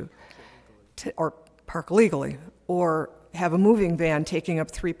an issue. Or park legally, or have a moving van taking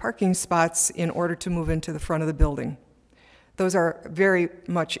up 3 parking spots in order to move into the front of the building. Those are very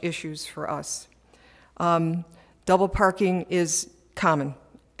much issues for us. Double parking is common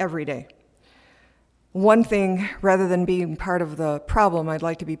every day. One thing, rather than being part of the problem, I'd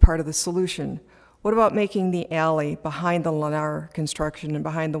like to be part of the solution. What about making the alley behind the Lennar construction and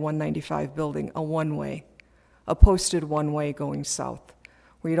behind the 195 building a one-way, a posted one-way going south,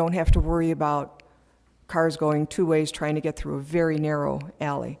 where you don't have to worry about cars going 2 ways trying to get through a very narrow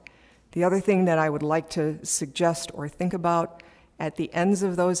alley? The other thing that I would like to suggest or think about at the ends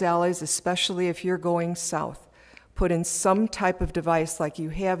of those alleys, especially if you're going south, put in some type of device like you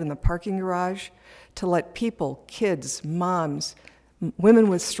have in the parking garage to let people, kids, moms, women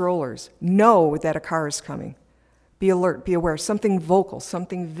with strollers know that a car is coming. Be alert, be aware, something vocal,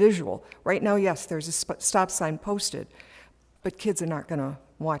 something visual. Right now, yes, there's a stop sign posted, but kids are not going to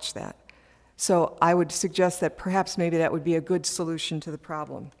watch that. So I would suggest that perhaps maybe that would be a good solution to the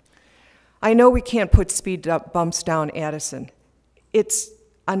problem. I know we can't put speed bumps down Addison. It's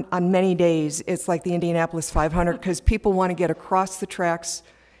on many days, it's like the Indianapolis 500 because people want to get across the tracks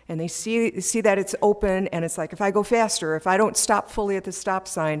and they see that it's open and it's like, if I go faster, if I don't stop fully at the stop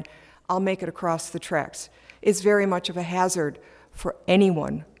sign, I'll make it across the tracks. It's very much of a hazard for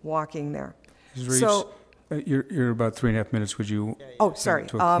anyone walking there. Ms. Reeves, So, you're about 3.5 minutes. Would you? oh, sorry.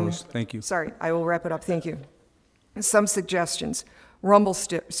 To a close? Thank you. Sorry, I will wrap it up. Thank you. Some suggestions: rumble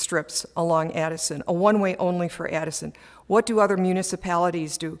strips along Addison, a one-way only for Addison. What do other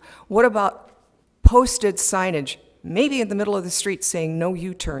municipalities do? What about posted signage, maybe in the middle of the street saying no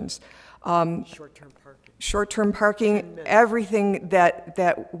U-turns? Short-term parking, everything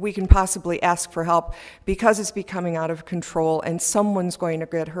that we can possibly ask for help, because it's becoming out of control and someone's going to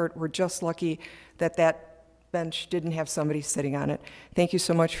get hurt. We're just lucky that that bench didn't have somebody sitting on it. Thank you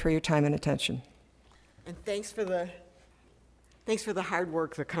so much for your time and attention. And thanks for the hard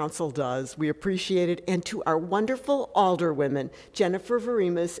work the council does. We appreciate it. And to our wonderful alderwomen, Jennifer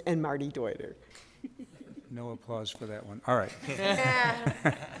Varimas and Marty Deuter. No applause for that one. All right.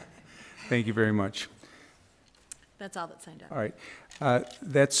 Thank you very much. That's all that signed up. All right.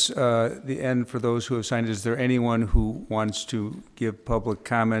 That's the end for those who have signed. Is there anyone who wants to give public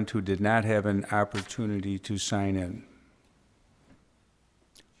comment who did not have an opportunity to sign in?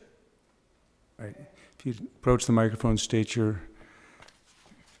 All right. If you approach the microphone, state your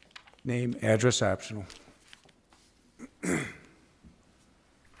name, address optional.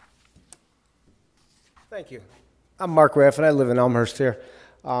 Thank you. I'm Mark Raffin. I live in Elmhurst here.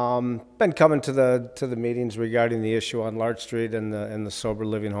 Been coming to the meetings regarding the issue on Larch Street and the sober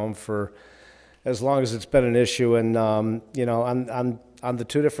living home for as long as it's been an issue. And you know, on the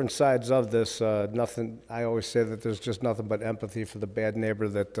two different sides of this, nothing. I always say that there's just nothing but empathy for the bad neighbor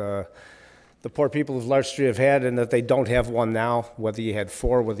that the poor people of Larch Street have had, and that they don't have one now. Whether you had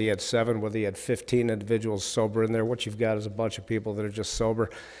 4, whether you had 7, whether you had 15 individuals sober in there, what you've got is a bunch of people that are just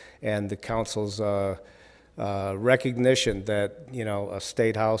sober, and the council's recognition that, you know, a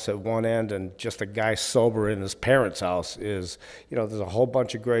state house at one end and just a guy sober in his parents' house is, you know, there's a whole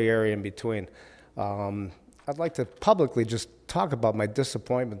bunch of gray area in between. I'd like to publicly just talk about my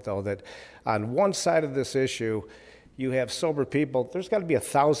disappointment, though, that on one side of this issue, you have sober people. There's got to be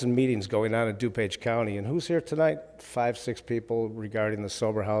 1,000 meetings going on in DuPage County, and who's here tonight? 5, 6 people regarding the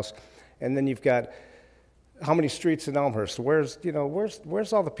sober house. And then you've got how many streets in Elmhurst?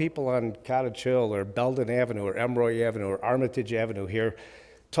 Where's all the people on Cottage Hill or Belden Avenue or Emroy Avenue or Armitage Avenue here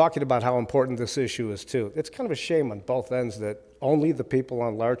talking about how important this issue is too? It's kind of a shame on both ends that only the people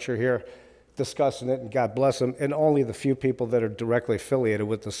on Larch are here discussing it, and God bless them, and only the few people that are directly affiliated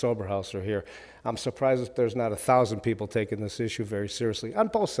with the sober house are here. I'm surprised that there's not 1,000 people taking this issue very seriously on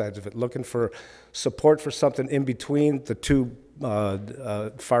both sides of it, looking for support for something in between the two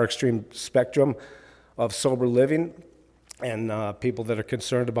far extreme spectrum of sober living, and people that are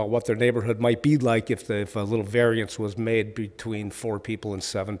concerned about what their neighborhood might be like if a little variance was made between 4 people and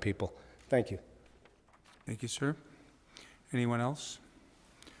 7 people. Thank you. Thank you, sir. Anyone else?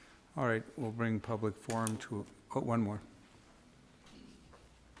 All right, we'll bring public forum to, oh, one more.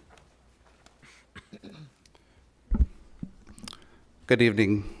 Good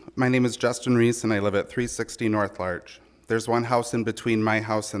evening. My name is Justin Reese, and I live at 360 North Larch. There's one house in between my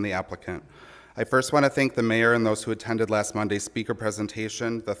house and the applicant. I first want to thank the mayor and those who attended last Monday's speaker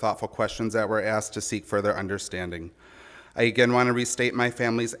presentation, the thoughtful questions that were asked to seek further understanding. I again want to restate my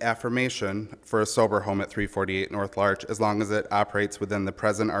family's affirmation for a sober home at 348 North Larch, as long as it operates within the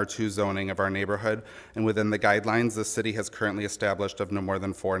present R2 zoning of our neighborhood and within the guidelines the city has currently established of no more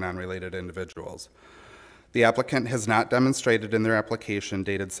than 4 non-related individuals. The applicant has not demonstrated in their application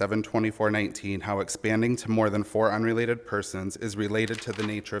dated 7/24/19 how expanding to more than 4 unrelated persons is related to the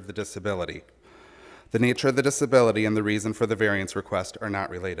nature of the disability. The nature of the disability and the reason for the variance request are not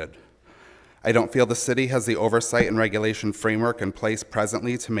related. I don't feel the city has the oversight and regulation framework in place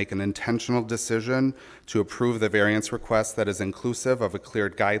presently to make an intentional decision to approve the variance request that is inclusive of a clear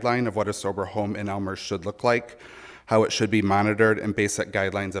guideline of what a sober home in Elmhurst should look like, how it should be monitored, and basic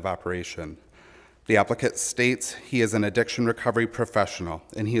guidelines of operation. The applicant states he is an addiction recovery professional,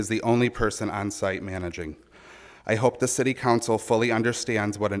 and he is the only person on site managing. I hope the City Council fully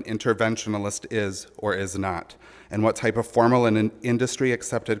understands what an interventionalist is or is not, and what type of formal and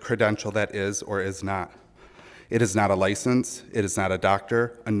industry-accepted credential that is or is not. It is not a license, it is not a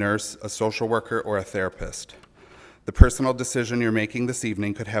doctor, a nurse, a social worker, or a therapist. The personal decision you're making this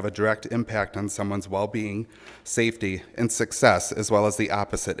evening could have a direct impact on someone's well-being, safety, and success, as well as the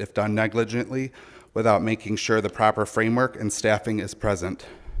opposite if done negligently without making sure the proper framework and staffing is present.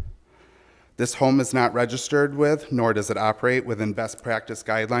 This home is not registered with, nor does it operate within best practice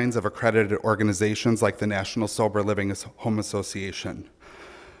guidelines of accredited organizations like the National Sober Living Home Association.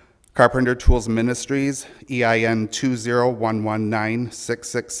 Carpenter Tools Ministries, EIN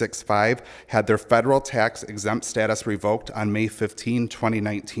 201196665, had their federal tax exempt status revoked on May 15,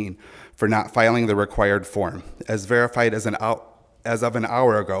 2019 for not filing the required form, as verified as of an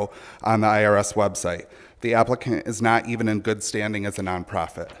hour ago on the IRS website. The applicant is not even in good standing as a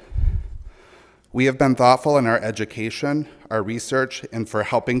nonprofit. We have been thoughtful in our education, our research, and for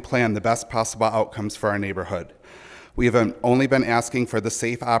helping plan the best possible outcomes for our neighborhood. We have only been asking for the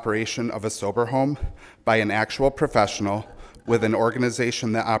safe operation of a sober home by an actual professional with an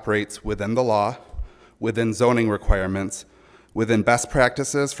organization that operates within the law, within zoning requirements, within best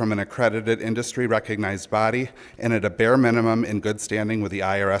practices from an accredited industry recognized body, and at a bare minimum in good standing with the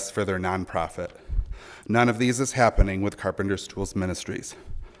IRS for their nonprofit. None of these is happening with Carpenter's Tools Ministries.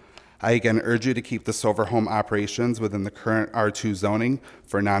 I again urge you to keep the sober home operations within the current R2 zoning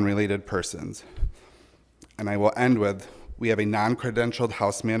for non-related persons. And I will end with, we have a non-credentialed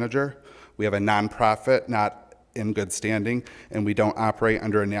house manager, we have a nonprofit not in good standing, and we don't operate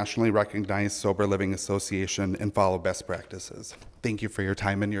under a nationally recognized sober living association and follow best practices. Thank you for your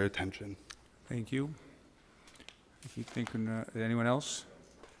time and your attention. Thank you. I keep thinking, anyone else?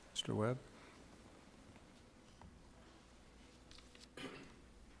 Mr. Webb?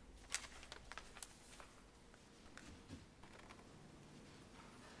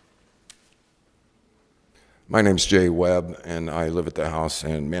 My name's Jay Webb, and I live at the house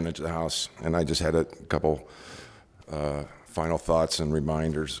and manage the house, and I just had a couple final thoughts and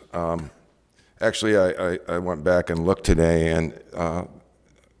reminders. Actually, I went back and looked today, and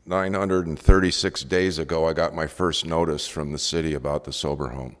 936 days ago, I got my first notice from the city about the sober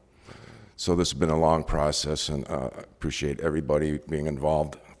home. So this has been a long process, and I appreciate everybody being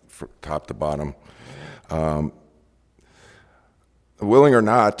involved from top to bottom. Willing or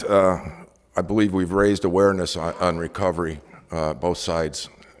not, I believe we've raised awareness on recovery, both sides,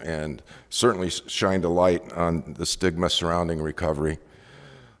 and certainly shined a light on the stigma surrounding recovery.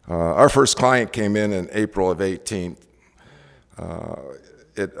 Our first client came in April of 18.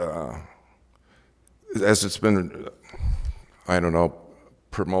 As it's been, I don't know,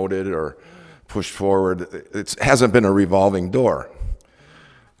 promoted or pushed forward, it hasn't been a revolving door.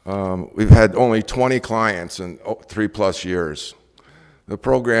 We've had only 20 clients in 3+ years. The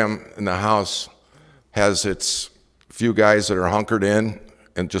program in the house has its few guys that are hunkered in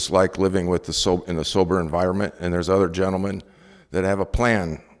and just like living with in a sober environment, and there's other gentlemen that have a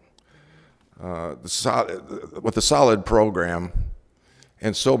plan. With a solid program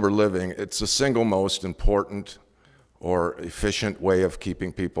and sober living, it's the single most important or efficient way of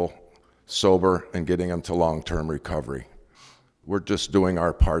keeping people sober and getting them to long-term recovery. We're just doing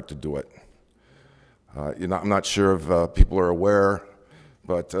our part to do it. I'm not sure if people are aware,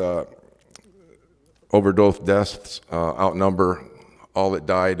 but overdose deaths outnumber all that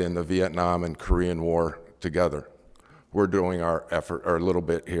died in the Vietnam and Korean War together. We're doing our effort, our little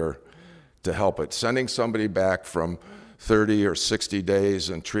bit here, to help it. Sending somebody back from 30 or 60 days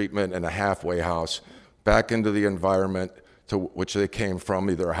in treatment in a halfway house back into the environment to which they came from,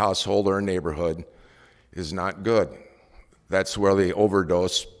 either a household or a neighborhood, is not good. That's where they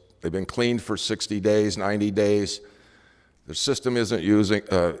overdose. They've been cleaned for 60 days, 90 days. The system isn't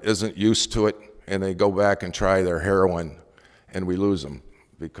used to it, and they go back and try their heroin, and we lose them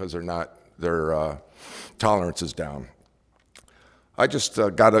because their tolerance is down. I just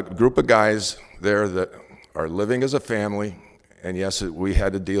got a group of guys there that are living as a family, and yes, we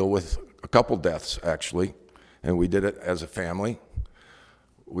had to deal with a couple deaths actually, and we did it as a family.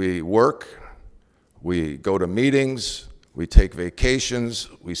 We work, we go to meetings, we take vacations,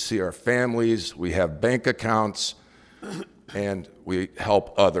 we see our families, we have bank accounts, and we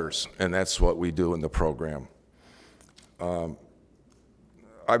help others, and that's what we do in the program. I've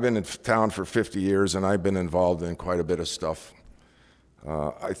been in town for 50 years, and I've been involved in quite a bit of stuff.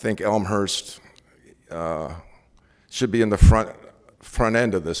 I think Elmhurst should be in the front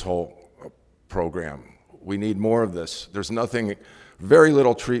end of this whole program. We need more of this. There's very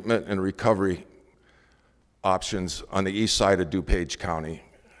little treatment and recovery options on the east side of DuPage County,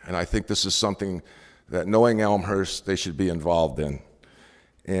 and I think this is something that, knowing Elmhurst, they should be involved in.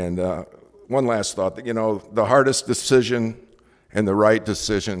 And one last thought, the hardest decision and the right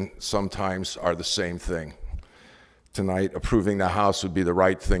decision sometimes are the same thing. Tonight, approving the house would be the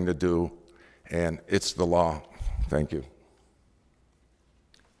right thing to do, and it's the law. Thank you.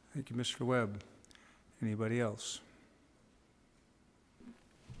 Thank you, Mr. Webb. Anybody else?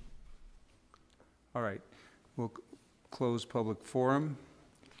 All right, we'll close public forum.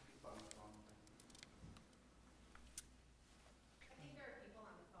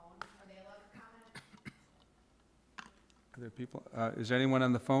 Are there people? Is anyone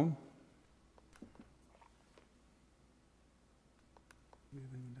on the phone? I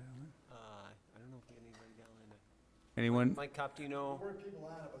don't know if we can even dial in. Anyone? Mike Kopp, do you know? There weren't people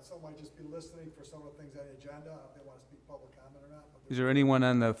on it, but some might just be listening for some of the things on the agenda, if they want to speak public comment or not. Is there anyone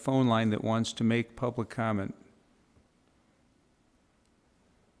on the phone line that wants to make public comment?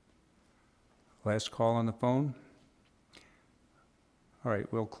 Last call on the phone? All right,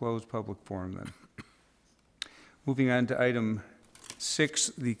 we'll close public forum then. Moving on to item 6,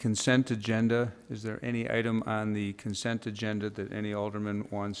 the consent agenda. Is there any item on the consent agenda that any alderman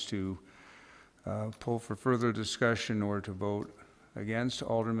wants to pull for further discussion or to vote against?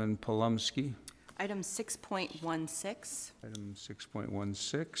 Alderman Palumsky. Item 6.16. Item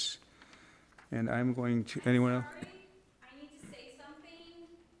 6.16. And I'm going to, anyone else? I need to say something.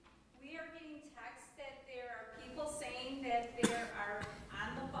 We are getting texts that there are people saying that they are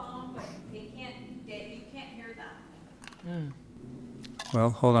on the phone, but they can't, that you can't hear them. Well,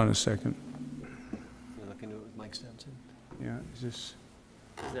 hold on a second. You're looking at it with Mike Stenson? Yeah, is this,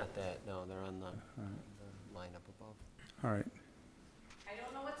 It's not that, no, they're on the line up above. all right. I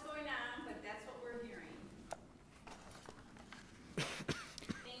don't know what's going on, but that's what we're hearing.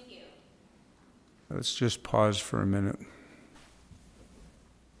 Thank you. Let's just pause for a minute.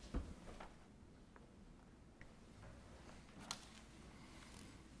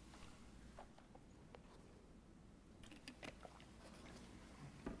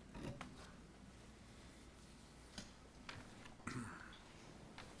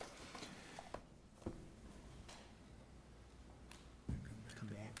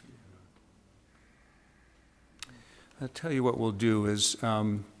 I'll tell you what we'll do is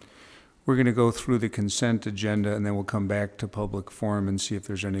we're going to go through the consent agenda and then we'll come back to public forum and see if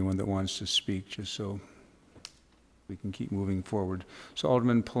there's anyone that wants to speak, just so we can keep moving forward. So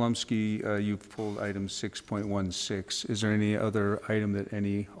Alderman Palumsky, you've pulled item 6.16. Is there any other item that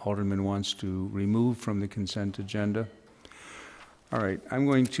any alderman wants to remove from the consent agenda? All right, I'm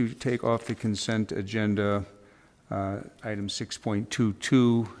going to take off the consent agenda item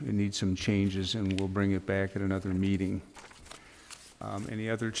 6.22. It needs some changes and we'll bring it back at another meeting. Any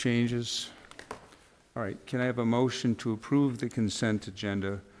other changes? All right, can I have a motion to approve the consent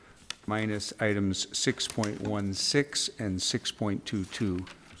agenda minus items 6.16 and 6.22?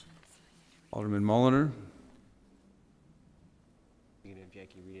 Alderman Mulliner? You can have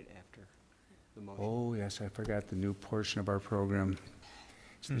Jackie read it after the motion. Oh, yes, I forgot the new portion of our program.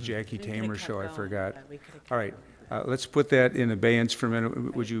 It's the Jackie Tamer show, I forgot. All right, let's put that in abeyance for a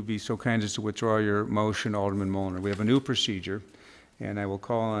minute. Would you be so kind as to withdraw your motion, Alderman Mulliner? We have a new procedure, and I will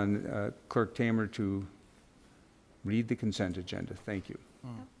call on Clerk Tamer to read the consent agenda. Thank you.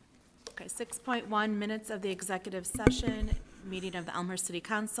 Okay, 6.1, minutes of the executive session, meeting of the Elmhurst City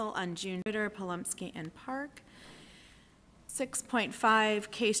Council on June, Palumsky and Park. 6.5,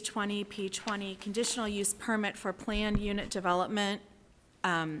 case 20, P20, conditional use permit for planned unit development,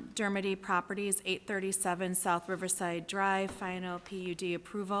 Dermody Properties, 837 South Riverside Drive, final PUD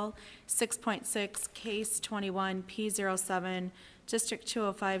approval. 6.6, case 21, P07, District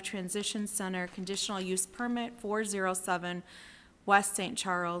 205 Transition Center, conditional use permit, 407 West St.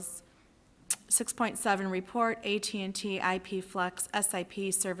 Charles. 6.7, report, AT&T IP Flex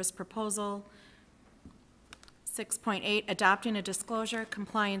SIP service proposal. 6.8, adopting a disclosure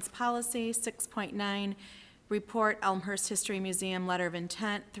compliance policy. 6.9, report, Elmhurst History Museum letter of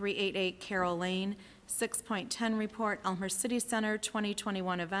intent, 388 Carroll Lane. 6.10, report, Elmhurst City Center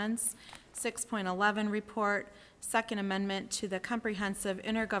 2021 events. 6.11, report, Second Amendment to the Comprehensive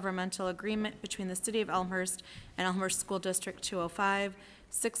Intergovernmental Agreement between the City of Elmhurst and Elmhurst School District 205.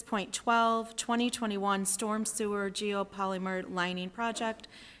 6.12, 2021 Storm Sewer Geopolymer Lining Project.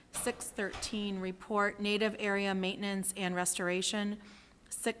 6.13, report, Native Area Maintenance and Restoration.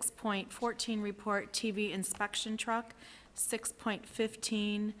 6.14, report, TV inspection truck.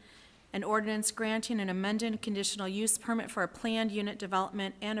 6.15, an ordinance granting an amended conditional use permit for a planned unit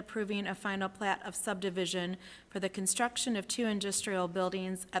development and approving a final plat of subdivision for the construction of 2 industrial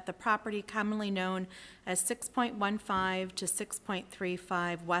buildings at the property commonly known as 6.15 to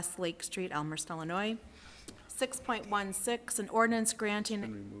 6.35 West Lake Street, Elmhurst, Illinois. 6.16, an ordinance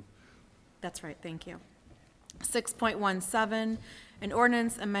granting. That's right, thank you. 6.17, an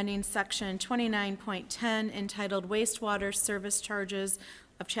ordinance amending section 29.10 entitled Wastewater Service Charges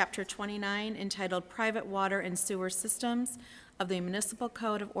of Chapter 29 entitled Private Water and Sewer Systems of the Municipal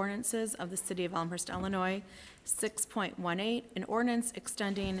Code of Ordinances of the City of Elmhurst, Illinois. 6.18, an ordinance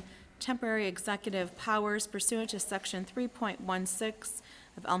extending temporary executive powers pursuant to section 3.16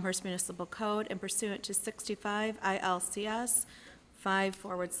 of Elmhurst Municipal Code and pursuant to 65 ILCS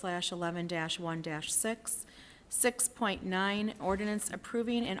 5/11-1-6. 6.9, ordinance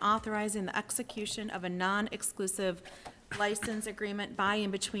approving and authorizing the execution of a non-exclusive license agreement by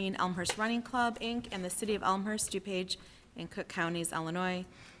and between Elmhurst Running Club, Inc. and the City of Elmhurst, DuPage, and Cook Counties, Illinois.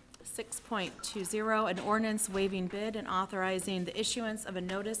 6.20, an ordinance waiving bid and authorizing the issuance of a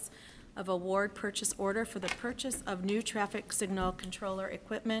notice of award purchase order for the purchase of new traffic signal controller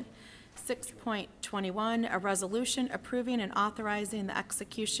equipment. 6.21, a resolution approving and authorizing the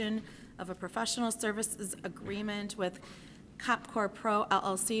execution of a professional services agreement with Copcor Pro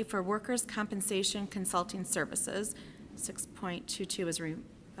LLC for workers' compensation consulting services. 6.22 is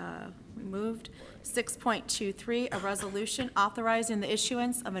removed. 6.23, a resolution authorizing the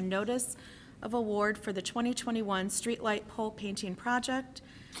issuance of a notice of award for the 2021 streetlight pole painting project.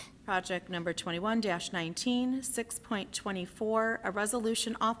 Project number 21-19. 6.24, a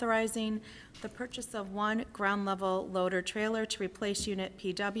resolution authorizing the purchase of one ground-level loader trailer to replace unit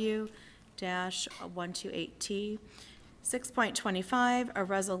PW-128T. 6.25, a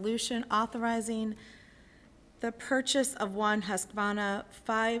resolution authorizing the purchase of one Husqvarna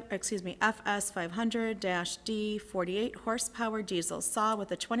FS 500-D 48 horsepower diesel saw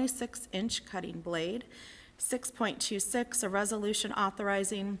with a 26-inch cutting blade. 6.26, a resolution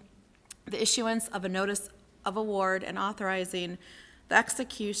authorizing the issuance of a notice of award and authorizing the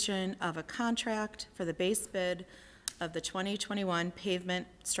execution of a contract for the base bid of the 2021 pavement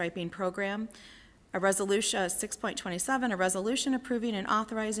striping program. A resolution, 6.27, a resolution approving and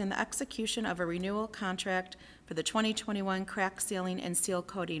authorizing the execution of a renewal contract for the 2021 crack sealing and seal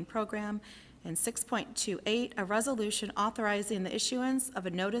coating program. And 6.28, a resolution authorizing the issuance of a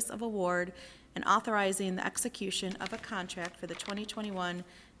notice of award and authorizing the execution of a contract for the 2021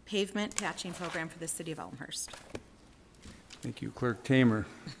 pavement patching program for the city of Elmhurst. Thank you. Clerk Tamer.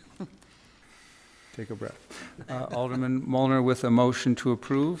 Take a breath. Alderman Molnar with a motion to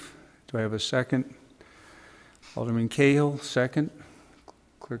approve. Do I have a second? Alderman Cahill, second.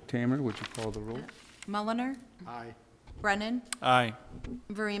 Clerk Tamer, would you call the roll? Mulliner? Aye. Brennan? Aye.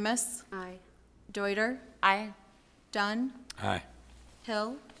 Verimus? Aye. Deuter? Aye. Dunn? Aye.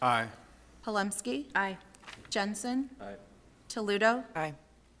 Hill? Aye. Palemski? Aye. Jensen? Aye. Toledo? Aye.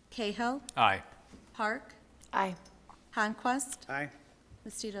 Cahill? Aye. Park? Aye. Conquest? Aye.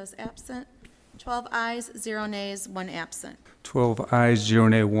 Mosquito's absent. 12 ayes, 0 nays, 1 absent. 12 ayes, 0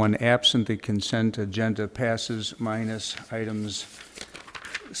 nay, 1 absent. The consent agenda passes minus items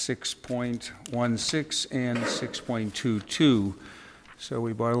 6.16 and 6.22. So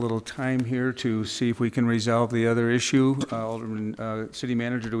we bought a little time here to see if we can resolve the other issue. Alderman, City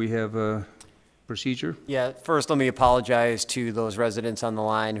Manager, do we have a procedure? Yeah, first let me apologize to those residents on the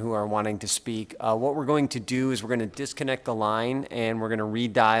line who are wanting to speak. What we're going to do is we're going to disconnect the line and we're going to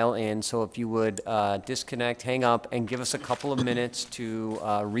redial in. So if you would disconnect, hang up, and give us a couple of minutes to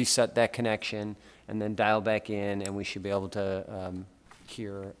reset that connection and then dial back in, and we should be able to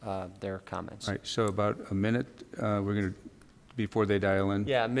hear their comments. All right, so about a minute, we're going to, before they dial in?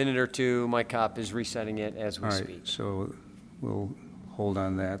 Yeah, a minute or two. My cop is resetting it as we All right, speak. so we'll hold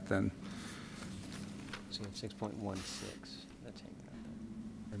on that then. So you have 6.16. That's hanging out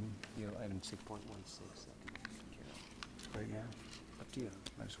there. You know, item 6.16. Right now? Up to you.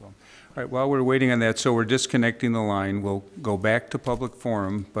 Might as well. All right, while we're waiting on that, so we're disconnecting the line. We'll go back to public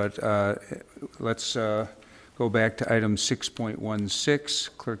forum, but let's go back to item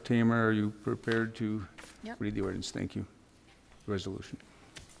 6.16. Clerk Tamer, are you prepared to read the ordinance? Thank you. Resolution.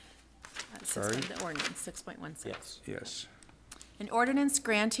 Sorry? The ordinance, 6.16. Yes. Yes. An ordinance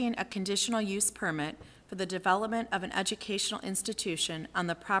granting a conditional use permit for the development of an educational institution on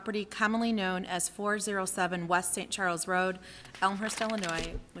the property commonly known as 407 West St. Charles Road, Elmhurst,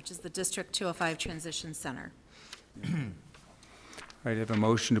 Illinois, which is the District 205 Transition Center. All right, I have a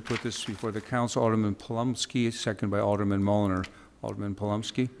motion to put this before the council. Alderman Palemski, second by Alderman Mulliner. Alderman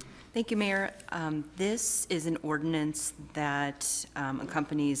Palemski. Thank you, Mayor. This is an ordinance that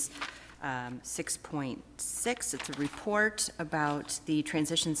accompanies 6.6. It's a report about the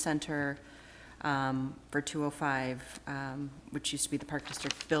transition center for 205, which used to be the Park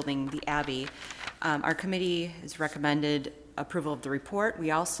District building, the Abbey. Our committee has recommended approval of the report.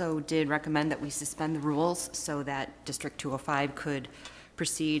 We also did recommend that we suspend the rules so that District 205 could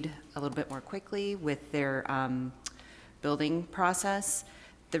proceed a little bit more quickly with their building process.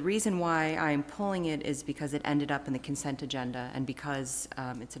 The reason why I'm pulling it is because it ended up in the consent agenda, and because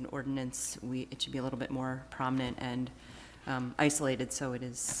it's an ordinance, it should be a little bit more prominent and isolated, so it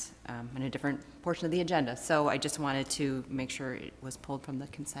is in a different portion of the agenda. So I just wanted to make sure it was pulled from the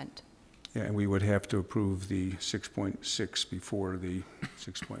consent. Yeah, and we would have to approve the 6.6 before the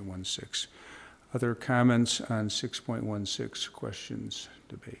 6.16. Other comments on 6.16, questions,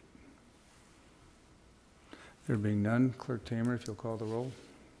 debate? There being none, Clerk Tamer, if you'll call the roll.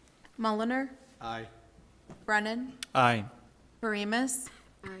 Mulliner? Aye. Brennan? Aye. Verimus?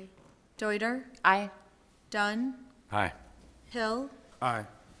 Aye. Deuter? Aye. Dunn? Aye. Hill? Aye.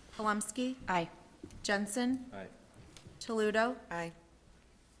 Palemski? Aye. Jensen? Aye. Toledo? Aye.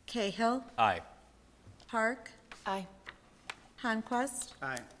 Cahill? Aye. Park? Aye. Conquest?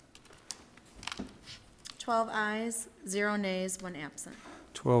 Aye. 12 ayes, 0 nays, 1 absent.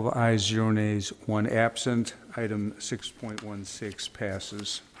 12 ayes, 0 nays, 1 absent. Item 6.16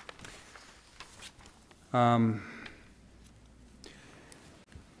 passes.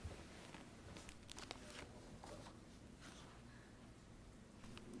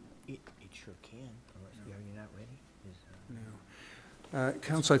 It sure can, unless you're not ready.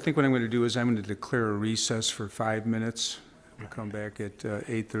 Council, I think what I'm going to do is I'm going to declare a recess for 5 minutes. We'll come back at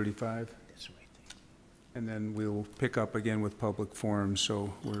 8:35. And then we'll pick up again with public forum,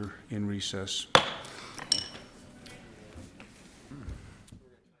 so we're in recess.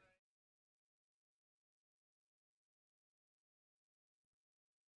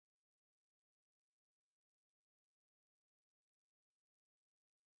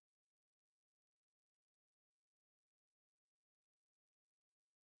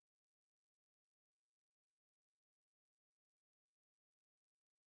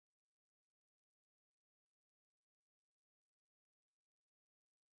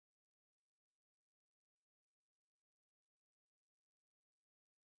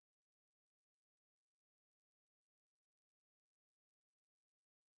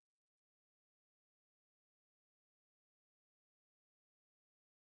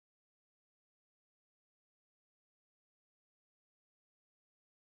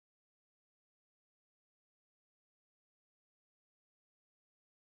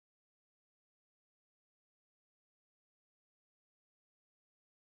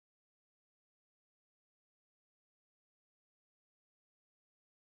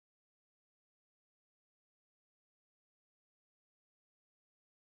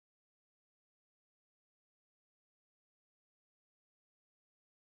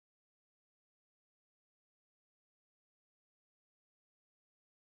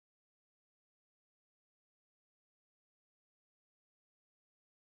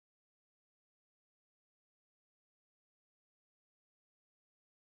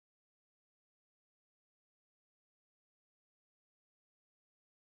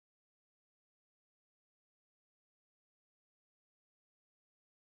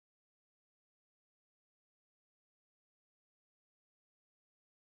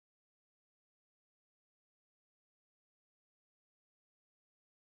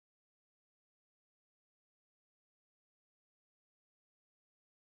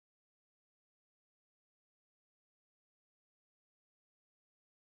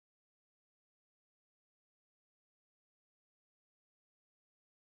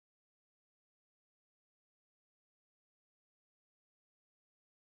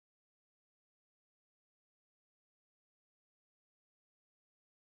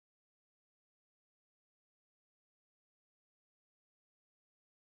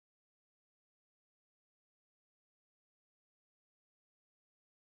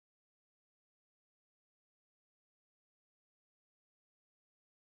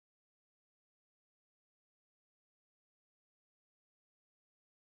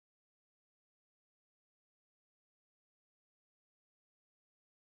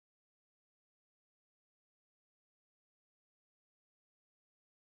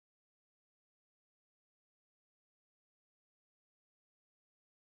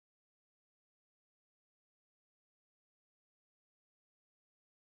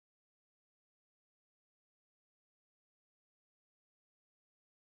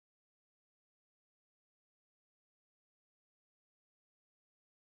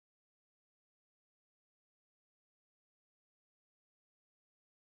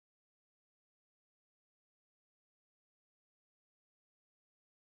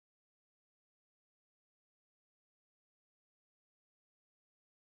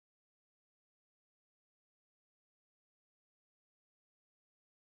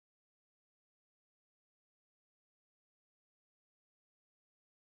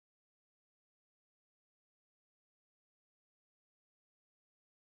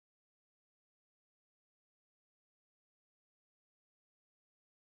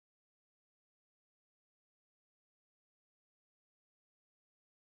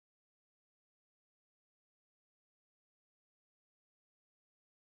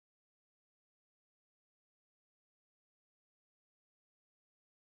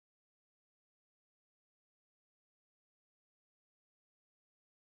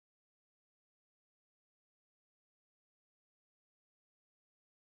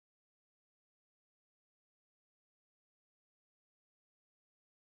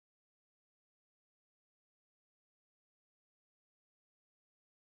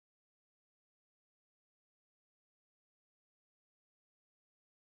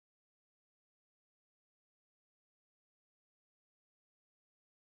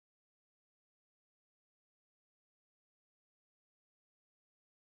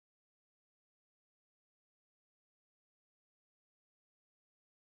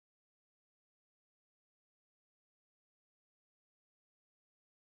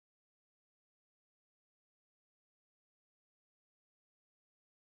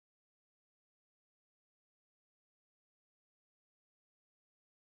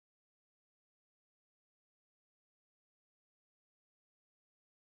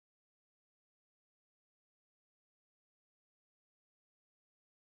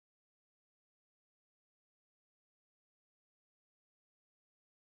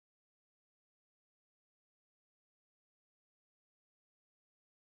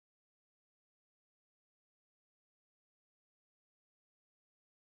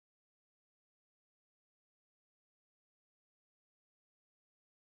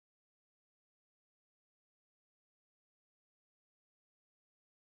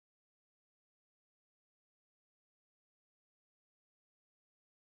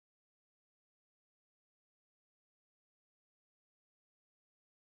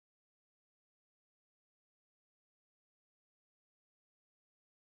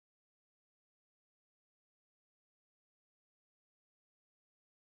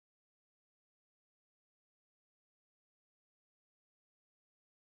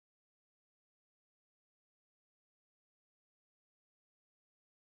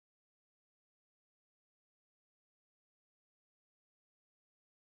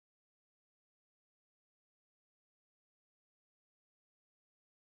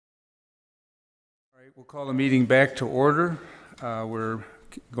 right, we'll call the meeting back to order. We're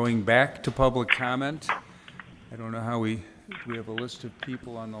going back to public comment. I don't know how we have a list of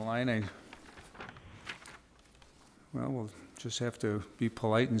people on the line. Well, we'll just have to be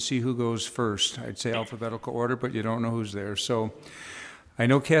polite and see who goes first. I'd say alphabetical order, but you don't know who's there. So I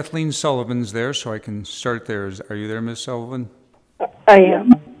know Kathleen Sullivan's there, so I can start there. Are you there, Ms. Sullivan? I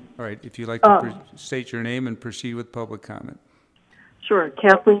am. All right, if you'd like to state your name and proceed with public comment. Sure.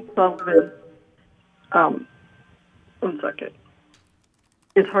 Kathleen Sullivan. 1 second.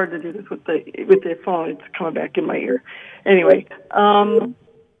 It's hard to do this with the phone. It's coming back in my ear. Anyway,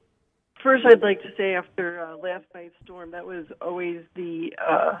 first I'd like to say after last night's storm, that was always the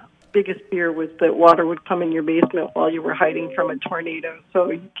biggest fear, was that water would come in your basement while you were hiding from a tornado.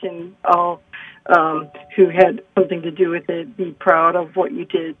 So you can all, who had something to do with it, be proud of what you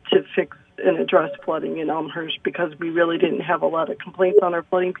did to fix and address flooding in Elmhurst, because we really didn't have a lot of complaints on our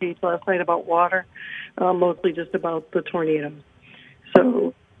flooding page last night about water, mostly just about the tornadoes.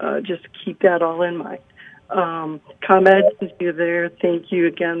 So just keep that all in mind. ComEd, since you're there, thank you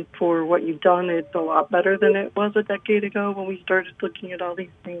again for what you've done. It's a lot better than it was a decade ago when we started looking at all these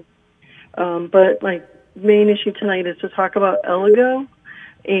things. But my main issue tonight is to talk about Eligo.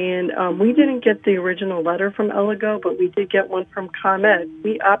 And we didn't get the original letter from Eligo, but we did get one from ComEd.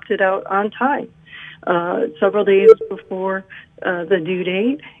 We opted out on time, several days before the due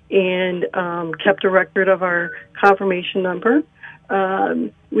date, and kept a record of our confirmation number.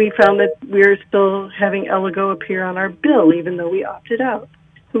 We found that we're still having Eligo appear on our bill, even though we opted out.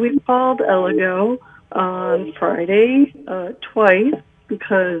 So we called Eligo on Friday twice,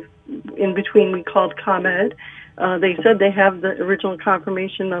 because in between we called ComEd. They said they have the original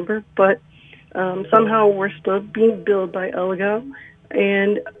confirmation number, but somehow we're still being billed by Eligo,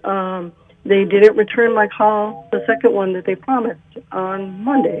 and they didn't return my call, the second one that they promised, on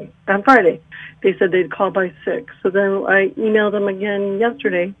Friday. They said they'd call by 6. So then I emailed them again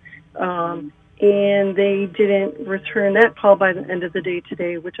yesterday, and they didn't return that call by the end of the day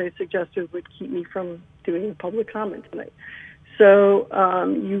today, which I suggested would keep me from doing public comment tonight. So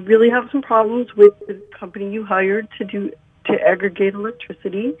you really have some problems with the company you hired to aggregate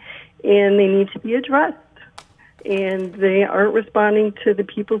electricity, and they need to be addressed. And they aren't responding to the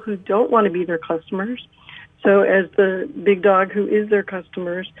people who don't want to be their customers. So as the big dog who is their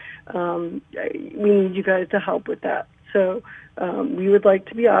customers, we need you guys to help with that. So we would like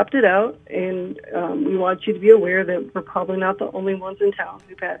to be opted out, and we want you to be aware that we're probably not the only ones in town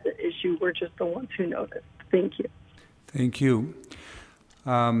who've had the issue. We're just the ones who noticed. Thank you. Thank you.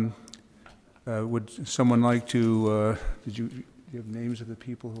 Would someone like to, do you have names of the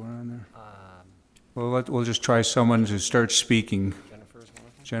people who are on there? Well, we'll just try someone to start speaking.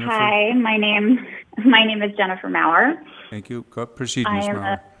 Jennifer? Hi, my name is Jennifer Maurer. Thank you. Proceed, Ms.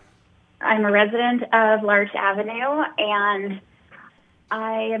 Maurer. I'm a resident of Larch Avenue, and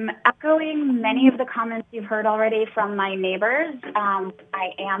I am echoing many of the comments you've heard already from my neighbors.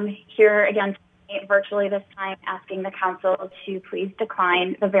 I am here again virtually this time, asking the council to please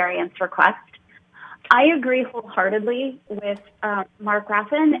decline the variance request. I agree wholeheartedly with Mark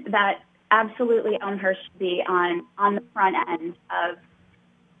Raffin that absolutely Elmhurst should be on the front end of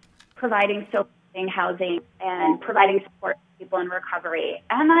providing housing and providing support to people in recovery.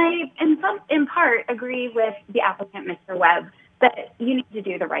 And I, in part, agree with the applicant, Mr. Webb, that you need to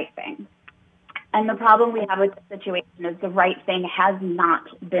do the right thing. And the problem we have with the situation is the right thing has not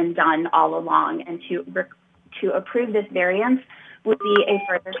been done all along, and to approve this variance would be a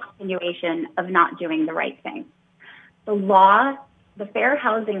further continuation of not doing the right thing. The law, the Fair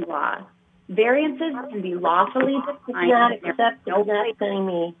Housing Law, variances can be lawfully declined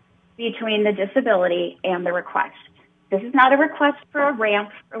between the disability and the request. This is not a request for a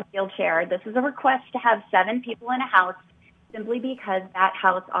ramp or a wheelchair. This is a request to have 7 people in a house, simply because that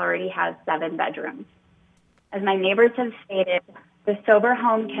house already has 7 bedrooms. As my neighbors have stated, the sober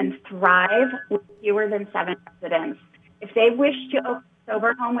home can thrive with fewer than 7 residents. If they wish to open a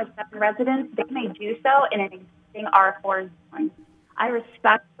sober home with 7 residents, they may do so in an existing R4 zone. I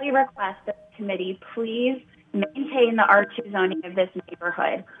respectfully request that the committee please maintain the R2 zoning of this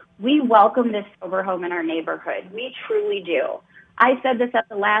neighborhood. We welcome this sober home in our neighborhood. We truly do. I said this at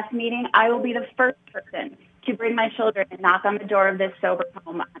the last meeting. I will be the first person to bring my children and knock on the door of this sober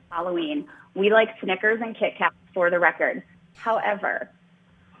home on Halloween. We like Snickers and Kit Kats, for the record. However,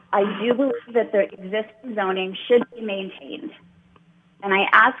 I do believe that the existing zoning should be maintained. And I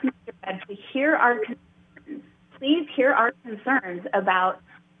ask Mr. Webb to hear our concerns. Please hear our concerns about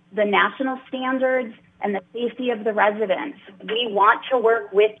the national standards and the safety of the residents. We want to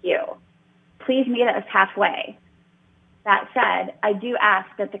work with you. Please meet us halfway. That said, I do ask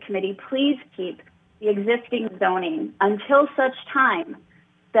that the committee please keep the existing zoning until such time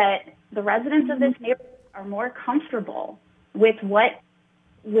that the residents of this neighborhood are more comfortable with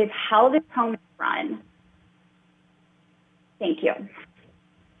how this home is run. Thank you.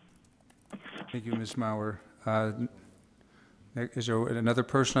 Thank you, Ms. Mauer. Is there another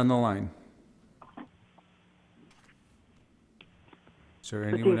person on the line? Is there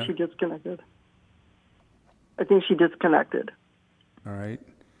anyone? I think she disconnected. I think she disconnected. All right.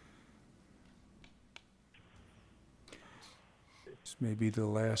 This may be the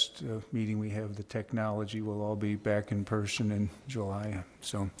last meeting we have. The technology will all be back in person in July.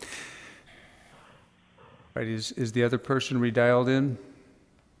 So, all right, is the other person redialed in?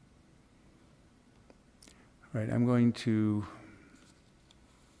 All right, I'm going to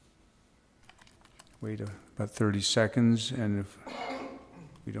wait about 30 seconds, and if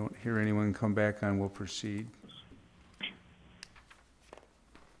we don't hear anyone come back on, we'll proceed.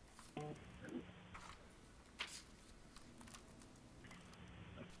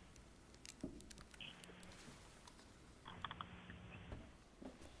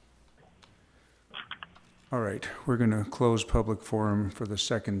 All right, we're going to close public forum for the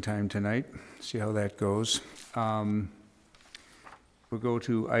second time tonight. See how that goes. We'll go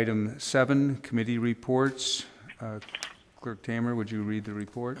to item 7, committee reports. Clerk Tamer, would you read the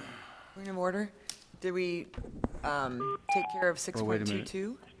report? Point of order. Did we take care of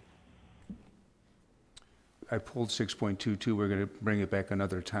 6.22? I pulled 6.22. We're going to bring it back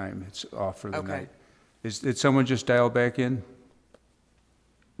another time. It's off for the night. Did someone just dial back in?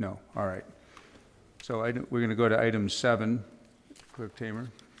 No. All right. So we're going to go to item 7, Clerk Tamer.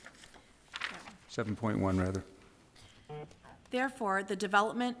 7.1, rather. Therefore, the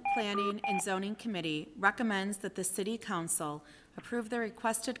Development, Planning, and Zoning Committee recommends that the City Council approve the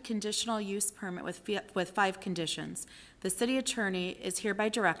requested conditional use permit with 5 conditions. The City Attorney is hereby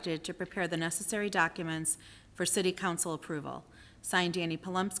directed to prepare the necessary documents for City Council approval. Signed, Danny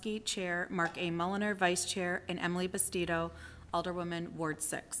Polumsky, Chair, Mark A. Mulliner, Vice Chair, and Emily Bastido, Alderwoman, Ward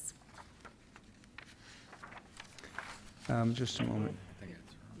 6. Just a moment.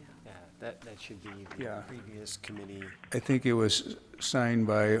 That should be the previous committee. I think it was signed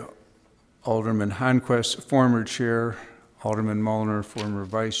by Alderman Honquist, former chair, Alderman Mulliner, former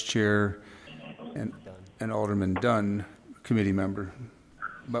vice chair, and Alderman Dunn, committee member.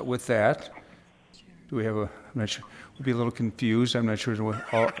 But with that, do we have I'm not sure, we'll be a little confused. I'm not sure.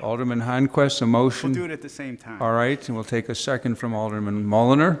 Alderman Honquist, a motion? We'll do it at the same time. All right, and we'll take a second from Alderman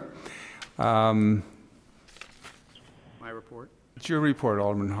Mulliner. My report. It's your report,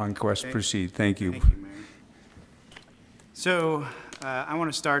 Alderman Honquist. Okay. Proceed. Thank you. Thank you, Mayor. So I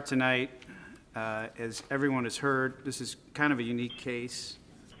want to start tonight. As everyone has heard, this is kind of a unique case.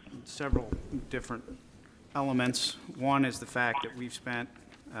 Several different elements. One is the fact that we've spent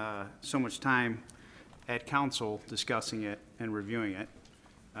so much time at council discussing it and reviewing it,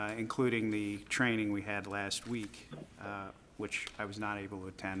 including the training we had last week, which I was not able to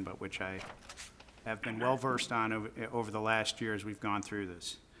attend, but which I have been well versed on over the last year as we've gone through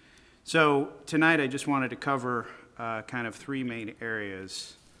this. So tonight I just wanted to cover kind of 3 main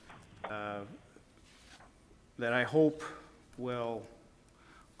areas that I hope will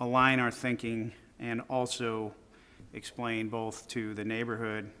align our thinking and also explain both to the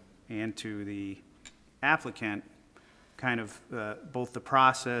neighborhood and to the applicant kind of both the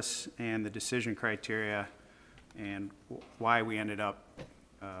process and the decision criteria and why we ended up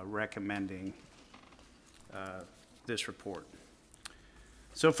recommending this report.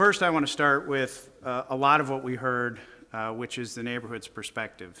 So first I want to start with a lot of what we heard, which is the neighborhood's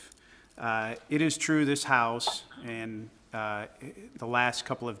perspective. It is true this house in the last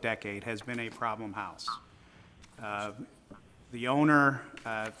couple of decades has been a problem house. The owner,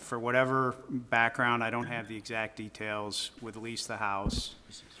 for whatever background, I don't have the exact details, would lease the house.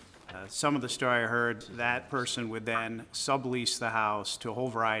 Some of the story I heard, that person would then sublease the house to a whole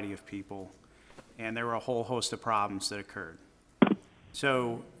variety of people, and there were a whole host of problems that occurred.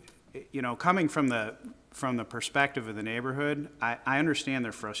 So, you know, coming from the perspective of the neighborhood, I understand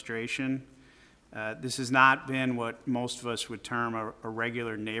their frustration. This has not been what most of us would term a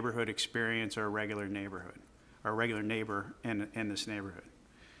regular neighborhood experience or a regular neighborhood, or a regular neighbor in this neighborhood.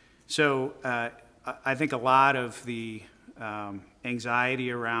 So I think a lot of the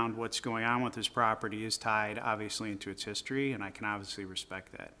anxiety around what's going on with this property is tied obviously into its history, and I can obviously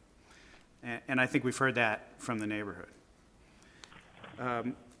respect that. And I think we've heard that from the neighborhood.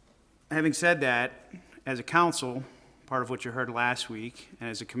 Having said that, as a council, part of what you heard last week, and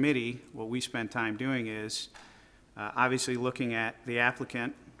as a committee, what we spend time doing is obviously looking at the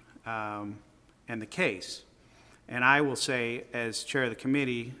applicant and the case. And I will say, as chair of the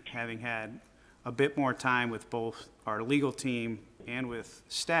committee, having had a bit more time with both our legal team and with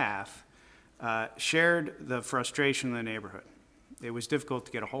staff, shared the frustration in the neighborhood. It was difficult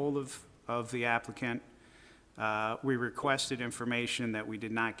to get a hold of the applicant. We requested information that we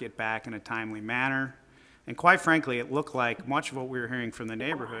did not get back in a timely manner. And quite frankly, it looked like much of what we were hearing from the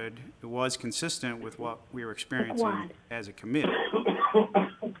neighborhood was consistent with what we were experiencing as a committee.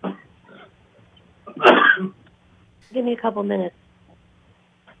 Give me a couple minutes.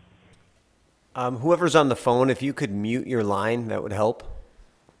 Whoever's on the phone, if you could mute your line, that would help.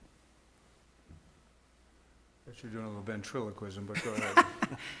 I should do a little ventriloquism, but go ahead.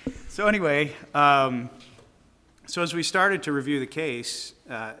 So anyway, so as we started to review the case,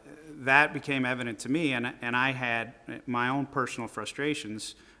 that became evident to me, and I had my own personal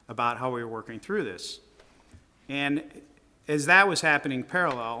frustrations about how we were working through this. And as that was happening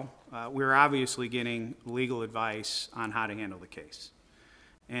parallel, we were obviously getting legal advice on how to handle the case.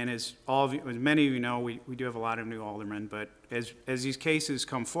 And as many of you know, we do have a lot of new aldermen, but as these cases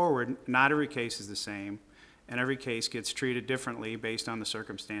come forward, not every case is the same, and every case gets treated differently based on the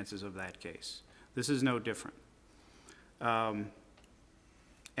circumstances of that case. This is no different.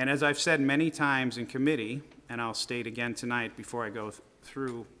 And as I've said many times in committee, and I'll state again tonight before I go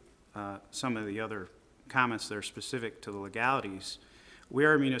through some of the other comments that are specific to the legalities, we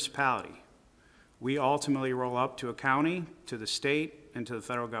are a municipality. We ultimately roll up to a county, to the state, and to the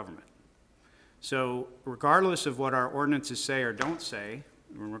federal government. So regardless of what our ordinances say or don't say,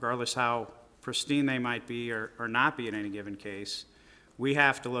 regardless how pristine they might be or not be in any given case, we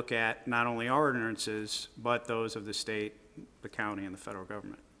have to look at not only our ordinances, but those of the state, the county, and the federal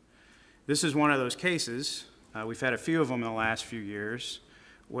government. This is one of those cases, we've had a few of them in the last few years,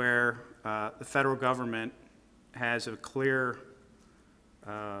 where the federal government has a clear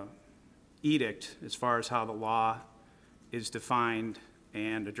edict as far as how the law is defined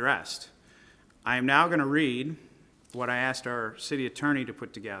and addressed. I am now going to read what I asked our city attorney to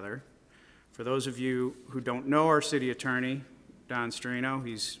put together. For those of you who don't know our city attorney, Don Storino,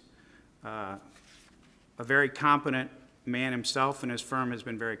 he's a very competent man himself, and his firm has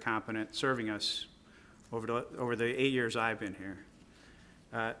been very competent serving us over the 8 years I've been here.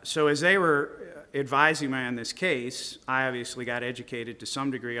 So as they were advising me on this case, I obviously got educated to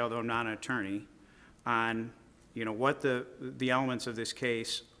some degree, although I'm not an attorney, on what the elements of this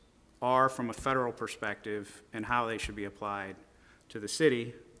case are from a federal perspective and how they should be applied to the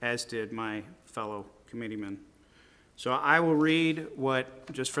city, as did my fellow committeemen. So I will read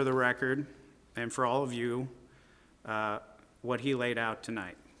what, just for the record, and for all of you, what he laid out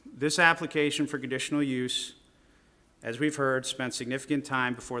tonight. This application for conditional use, as we've heard, spent significant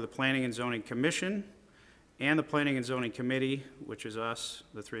time before the Planning and Zoning Commission and the Planning and Zoning Committee, which is us,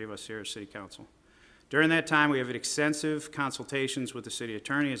 the three of us here as City Council. During that time, we have had extensive consultations with the city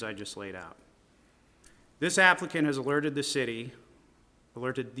attorney, as I just laid out. This applicant has alerted the city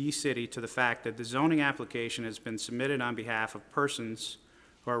to the fact that the zoning application has been submitted on behalf of persons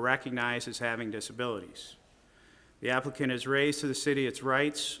who are recognized as having disabilities. The applicant has raised to the city its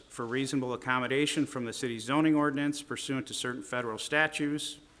rights for reasonable accommodation from the city's zoning ordinance pursuant to certain federal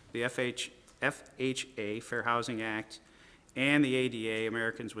statutes, the FHA, Fair Housing Act, and the ADA,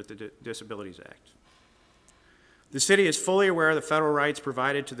 Americans with Disabilities Act. The city is fully aware of the federal rights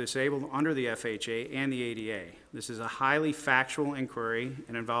provided to disabled under the FHA and the ADA. This is a highly factual inquiry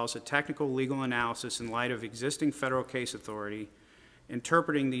and involves a technical legal analysis in light of existing federal case authority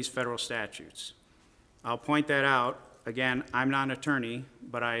interpreting these federal statutes. I'll point that out. Again, I'm not an attorney,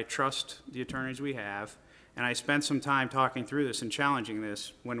 but I trust the attorneys we have, and I spent some time talking through this and challenging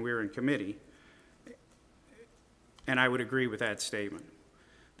this when we were in committee, and I would agree with that statement.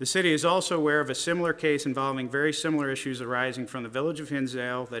 The city is also aware of a similar case involving very similar issues arising from the Village of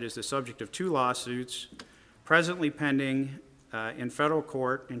Hinsdale that is the subject of 2 lawsuits presently pending in federal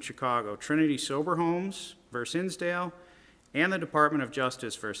court in Chicago, Trinity Sober Homes versus Hinsdale and the Department of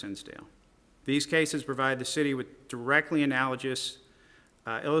Justice versus Hinsdale. These cases provide the city with directly analogous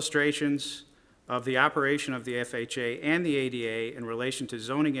illustrations of the operation of the FHA and the ADA in relation to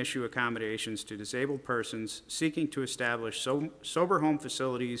zoning issue accommodations to disabled persons seeking to establish sober home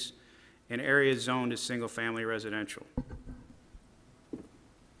facilities in areas zoned as single-family residential.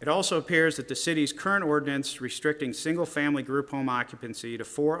 It also appears that the city's current ordinance restricting single-family group home occupancy to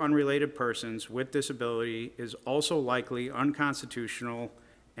 4 unrelated persons with disability is also likely unconstitutional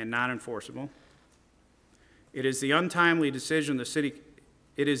and not enforceable. It is the untimely decision the city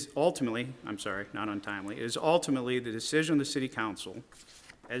It is ultimately, I'm sorry, not untimely, it is ultimately the decision of the City Council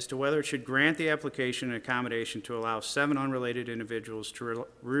as to whether it should grant the application and accommodation to allow 7 unrelated individuals to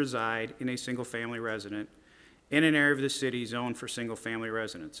reside in a single-family residence in an area of the city zoned for single-family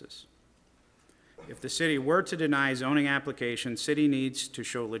residences. If the city were to deny zoning applications, city needs to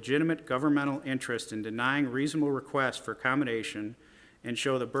show legitimate governmental interest in denying reasonable requests for accommodation and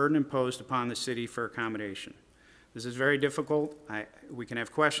show the burden imposed upon the city for accommodation. This is very difficult. We can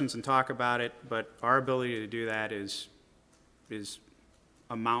have questions and talk about it, but our ability to do that is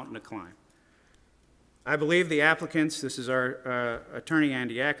a mountain to climb. I believe the applicants, this is our attorney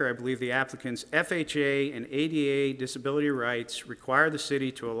Andy Acker, I believe the applicants' FHA and ADA disability rights require the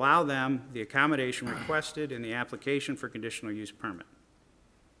city to allow them the accommodation requested in the application for conditional use permit.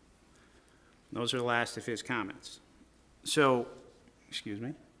 Those are the last of his comments. So, excuse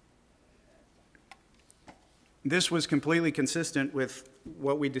me. This was completely consistent with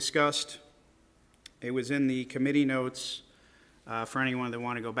what we discussed. It was in the committee notes. For anyone that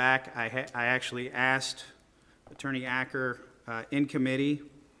want to go back, I actually asked Attorney Acker in committee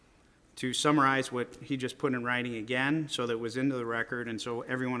to summarize what he just put in writing again so that it was into the record and so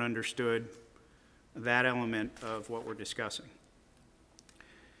everyone understood that element of what we're discussing.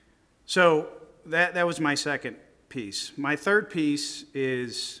 So that was my second piece. My third piece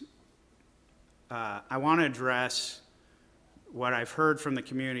is I want to address what I've heard from the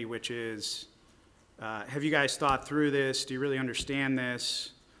community, which is, have you guys thought through this? Do you really understand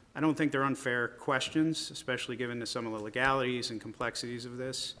this? I don't think they're unfair questions, especially given some of the legalities and complexities of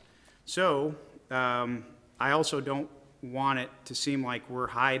this. So I also don't want it to seem like we're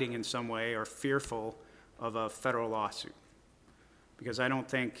hiding in some way or fearful of a federal lawsuit, because I don't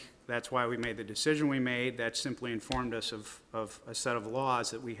think that's why we made the decision we made. That simply informed us of a set of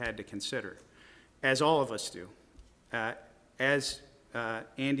laws that we had to consider, as all of us do. As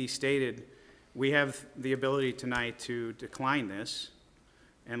Andy stated, we have the ability tonight to decline this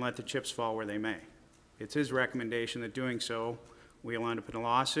and let the chips fall where they may. It's his recommendation that doing so, we'll end up in a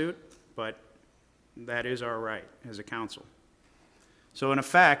lawsuit, but that is our right as a council. So in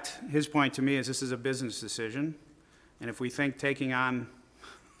effect, his point to me is this is a business decision, and if we think taking on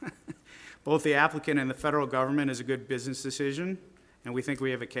both the applicant and the federal government is a good business decision, and we think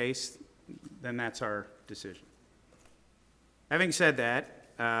we have a case, then that's our decision. Having said that,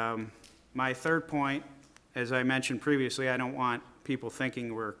 my third point, as I mentioned previously, I don't want people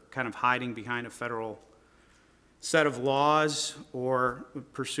thinking we're kind of hiding behind a federal set of laws or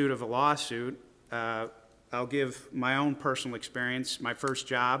pursuit of a lawsuit. I'll give my own personal experience. My first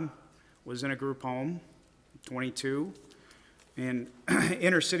job was in a group home, 22, in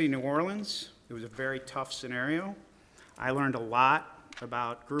inner city New Orleans. It was a very tough scenario. I learned a lot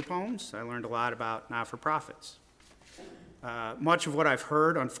about group homes. I learned a lot about not-for-profits. Much of what I've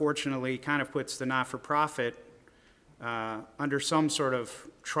heard, unfortunately, kind of puts the not-for-profit under some sort of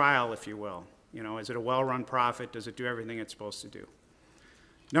trial, if you will. You know, is it a well-run profit? Does it do everything it's supposed to do?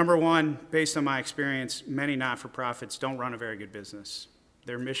 Number one, based on my experience, many not-for-profits don't run a very good business.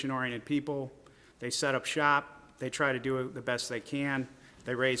 They're mission-oriented people. They set up shop. They try to do the best they can.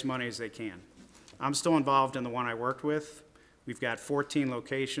 They raise money as they can. I'm still involved in the one I worked with. We've got 14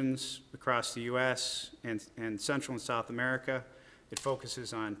 locations across the U.S. and Central and South America. It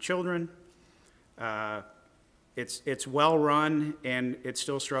focuses on children. It's well run, and it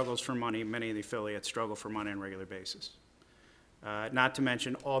still struggles for money. Many of the affiliates struggle for money on a regular basis. Not to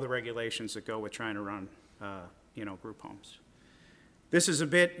mention all the regulations that go with trying to run, group homes. This is a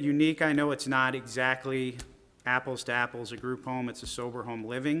bit unique. I know it's not exactly apples to apples a group home. It's a sober home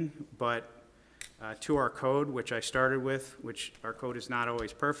living, but to our code, which I started with, which our code is not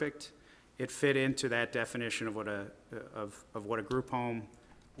always perfect, it fit into that definition of what a group home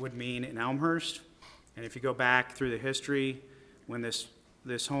would mean in Elmhurst. And if you go back through the history, when this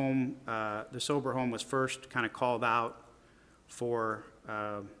home, the sober home, was first kind of called out for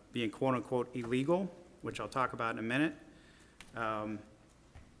being quote-unquote illegal, which I'll talk about in a minute, and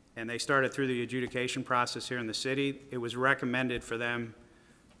they started through the adjudication process here in the city, it was recommended for them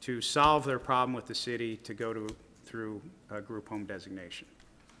to solve their problem with the city to go through a group home designation.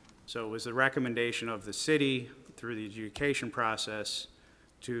 So it was the recommendation of the city through the adjudication process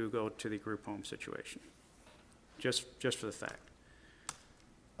to go to the group home situation, just for the fact.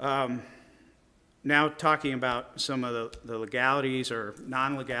 Now talking about some of the legalities or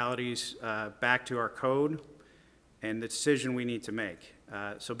non-legalities, back to our code and the decision we need to make.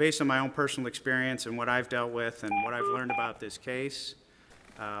 So based on my own personal experience and what I've dealt with and what I've learned about this case,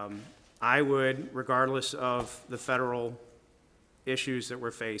 I would, regardless of the federal issues that we're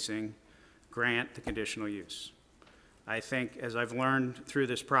facing, grant the conditional use. I think, as I've learned through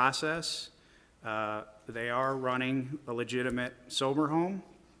this process, they are running a legitimate sober home.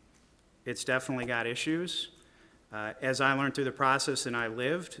 It's definitely got issues. As I learned through the process and I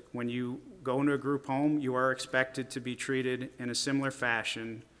lived, when you go into a group home, you are expected to be treated in a similar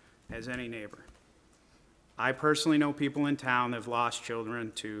fashion as any neighbor. I personally know people in town that have lost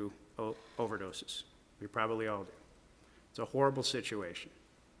children to overdoses. We probably all do. It's a horrible situation.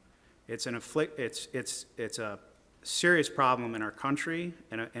 It's a serious problem in our country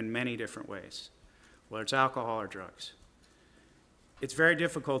in many different ways, whether it's alcohol or drugs. It's very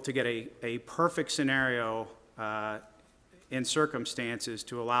difficult to get a perfect scenario in circumstances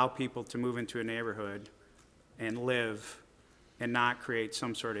to allow people to move into a neighborhood and live and not create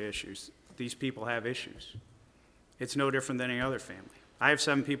some sort of issues. These people have issues. It's no different than any other family. I have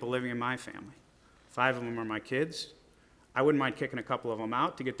 7 people living in my family. 5 of them are my kids. I wouldn't mind kicking a couple of them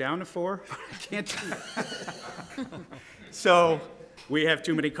out to get down to 4, but I can't do that. So we have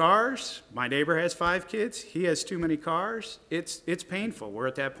too many cars. My neighbor has 5 kids. He has too many cars. It's painful. We're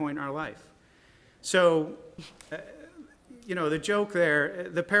at that point in our life. So, you know, the joke there,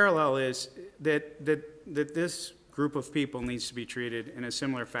 the parallel is that this group of people needs to be treated in a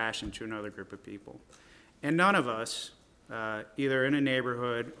similar fashion to another group of people. And none of us, either in a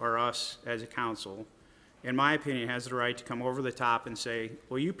neighborhood or us as a council, in my opinion, has the right to come over the top and say,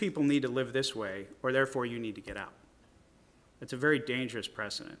 well, you people need to live this way, or therefore you need to get out. It's a very dangerous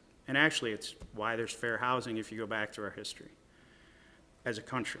precedent. And actually, it's why there's fair housing if you go back to our history as a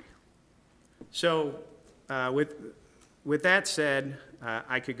country. So with that said,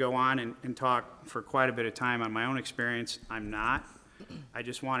 I could go on and talk for quite a bit of time on my own experience. I'm not. I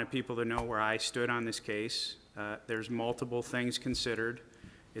just wanted people to know where I stood on this case. There's multiple things considered.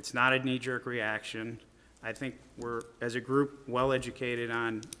 It's not a knee-jerk reaction. I think we're, as a group, well-educated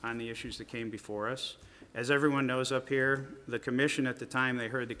on the issues that came before us. As everyone knows up here, the commission at the time they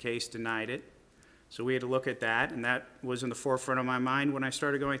heard the case denied it. So we had to look at that, and that was in the forefront of my mind when I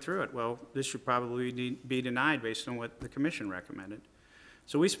started going through it. Well, this should probably be denied based on what the commission recommended.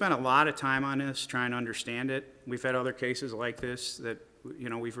 So we spent a lot of time on this trying to understand it. We've had other cases like this that, you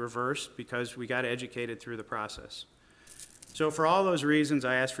know, we've reversed because we got educated through the process. So for all those reasons,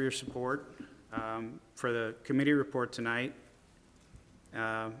 I ask for your support for the committee report tonight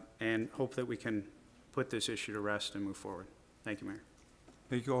and hope that we can put this issue to rest and move forward. Thank you, Mayor.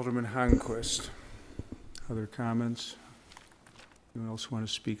 Thank you, Alderman Honquist. Other comments? Anyone else want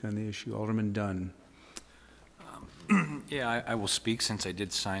to speak on the issue? Alderman Dunn. Yeah, I will speak since I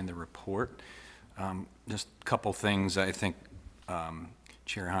did sign the report. Just a couple things. I think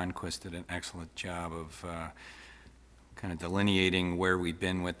Chair Honquist did an excellent job of kind of delineating where we've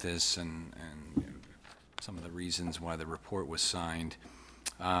been with this and some of the reasons why the report was signed.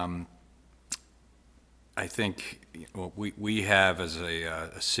 I think well, we have, as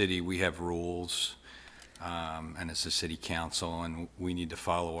a city, we have rules, and as a city council, and we need to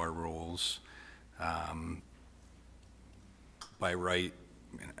follow our rules. By right,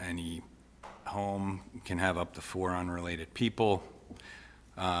 any home can have up to 4 unrelated people.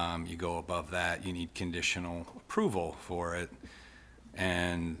 You go above that, you need conditional approval for it,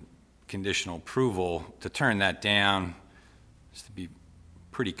 and conditional approval, to turn that down is to be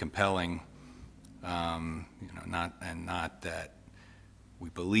pretty compelling. You know, not that we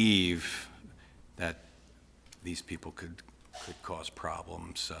believe that these people could cause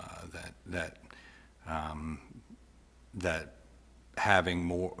problems. That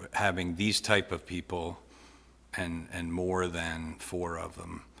having these type of people and more than 4 of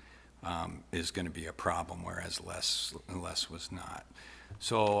them is going to be a problem, whereas less was not.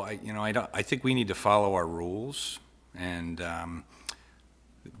 So I think we need to follow our rules, and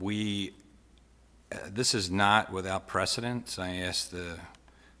this is not without precedent. I asked the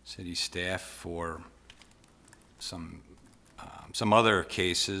city staff for some other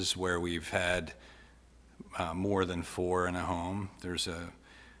cases where we've had more than 4 in a home. There's a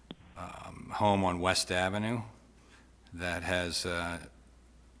home on West Avenue that has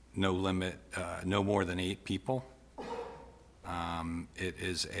no limit, no more than 8 people. It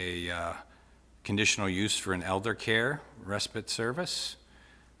is a conditional use for an elder care respite service.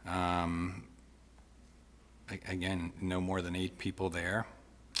 Again, no more than 8 people there.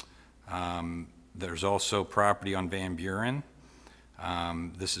 There's also property on Van Buren.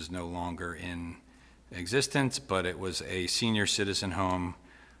 This is no longer in existence, but it was a senior citizen home,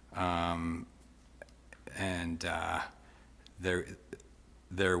 and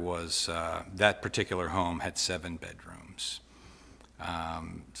there was that particular home had 7 bedrooms.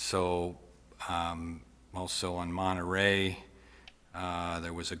 Also on Monterey,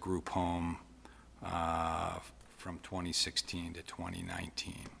 there was a group home from 2016 to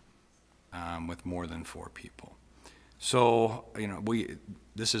 2019 with more than 4 people. So,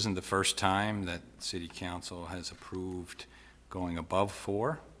 this isn't the first time that City Council has approved going above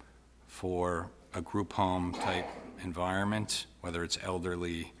 4 for a group home type environment, whether it's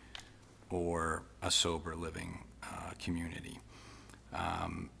elderly or a sober living community.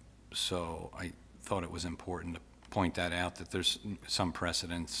 So I thought it was important to point that out, that there's some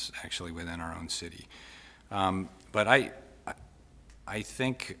precedents actually within our own city. But I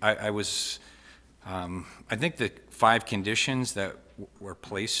think I think the 5 conditions that were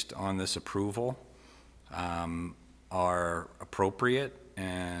placed on this approval are appropriate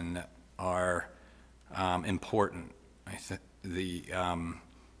and are important. I think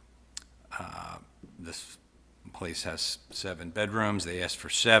this place has 7 bedrooms. They asked for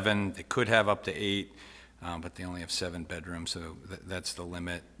 7. They could have up to 8, but they only have 7 bedrooms, so that's the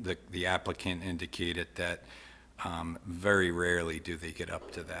limit. The applicant indicated that very rarely do they get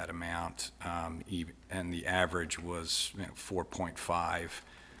up to that amount, and the average was 4.5,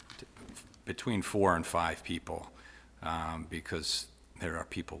 between 4 and 5 people, because there are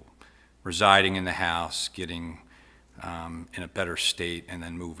people residing in the house, getting in a better state, and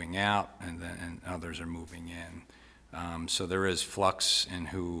then moving out, and others are moving in. So there is flux in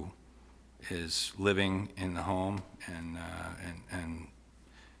who is living in the home and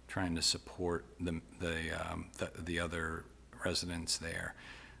trying to support the other residents there.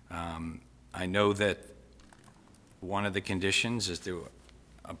 I know that one of the conditions is to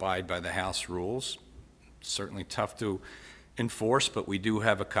abide by the house rules. Certainly tough to enforce, but we do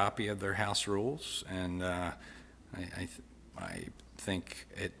have a copy of their house rules, and I think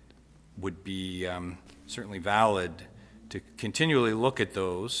it would be certainly valid to continually look at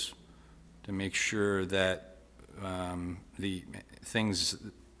those to make sure that the things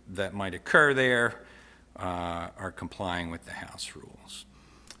that might occur there are complying with the house rules.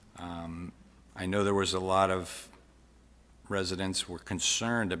 I know there was a lot of residents were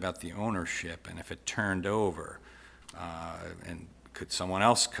concerned about the ownership and if it turned over, and could someone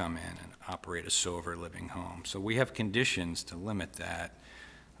else come in and operate a sober living home. So we have conditions to limit that,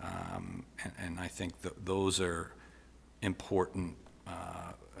 and I think those are important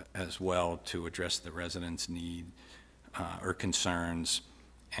as well to address the residents' need or concerns,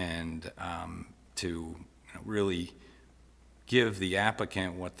 and to really give the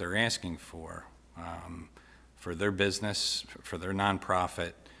applicant what they're asking for their business, for their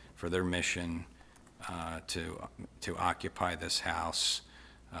nonprofit, for their mission to occupy this house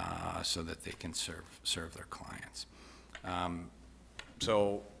so that they can serve their clients.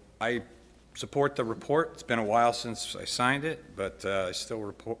 So I support the report. It's been a while since I signed it, but I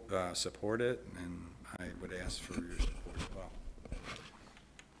still support it, and I would ask for your support as well.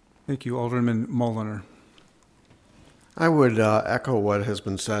 Thank you, Alderman Mulliner. I would echo what has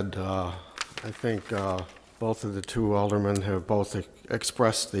been said. I think both of the 2 aldermen have both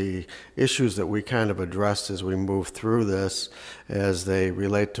expressed the issues that we kind of addressed as we move through this as they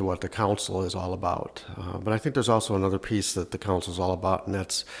relate to what the council is all about. But I think there's also another piece that the council is all about, and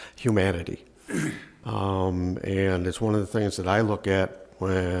that's humanity. And it's one of the things that I look at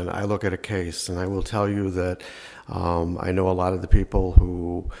when I look at a case, and I will tell you that I know a lot of the people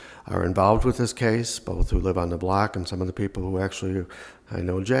who are involved with this case, both who live on the block and some of the people who actually, I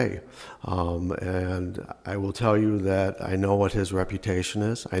know Jay. And I will tell you that I know what his reputation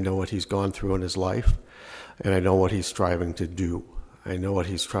is. I know what he's gone through in his life, and I know what he's striving to do. I know what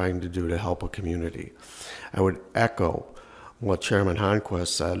he's trying to do to help a community. I would echo what Chairman Honquist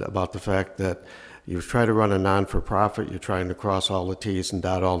said about the fact that you try to run a non-for-profit, you're trying to cross all the T's and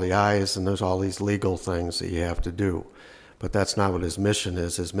dot all the I's, and there's all these legal things that you have to do. But that's not what his mission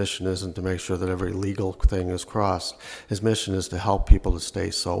is. His mission isn't to make sure that every legal thing is crossed. His mission is to help people to stay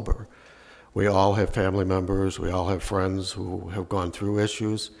sober. We all have family members, we all have friends who have gone through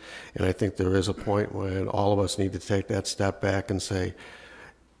issues, and I think there is a point when all of us need to take that step back and say,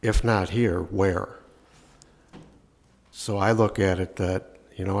 if not here, where? So I look at it that,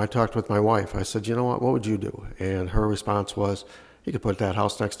 I talked with my wife. I said, what would you do? And her response was, you could put that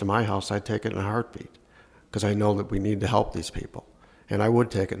house next to my house, I'd take it in a heartbeat, because I know that we need to help these people. And I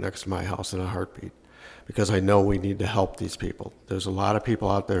would take it next to my house in a heartbeat, because I know we need to help these people. There's a lot of people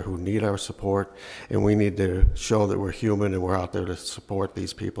out there who need our support, and we need to show that we're human and we're out there to support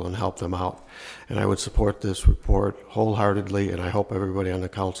these people and help them out. And I would support this report wholeheartedly, and I hope everybody on the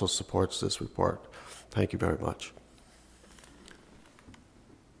council supports this report. Thank you very much.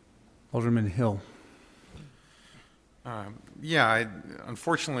 Alderman Hill.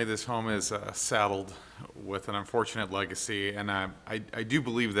 Unfortunately, this home is saddled with an unfortunate legacy, and I do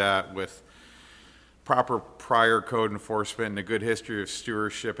believe that with proper prior code enforcement and a good history of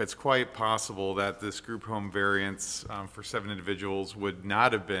stewardship, it's quite possible that this group home variance for 7 individuals would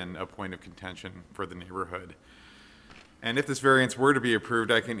not have been a point of contention for the neighborhood. And if this variance were to be approved,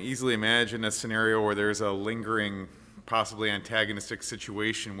 I can easily imagine a scenario where there's a lingering possibly antagonistic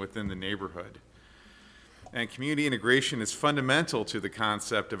situation within the neighborhood. And community integration is fundamental to the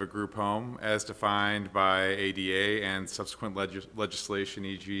concept of a group home as defined by ADA and subsequent legislation,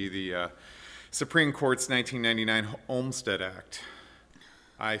 e.g. the Supreme Court's 1999 Olmstead Act.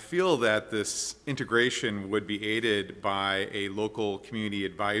 I feel that this integration would be aided by a local community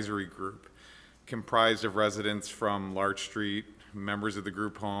advisory group comprised of residents from Larch Street, members of the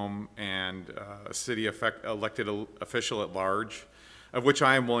group home, and a city elected official at large, of which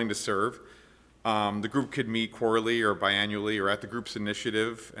I am willing to serve. The group could meet quarterly or biannually or at the group's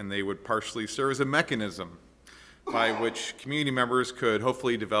initiative, and they would partially serve as a mechanism by which community members could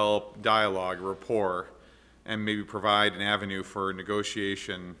hopefully develop dialogue, rapport, and maybe provide an avenue for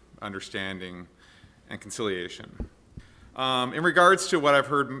negotiation, understanding, and conciliation. In regards to what I've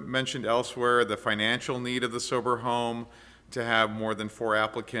heard mentioned elsewhere, the financial need of the sober home to have more than 4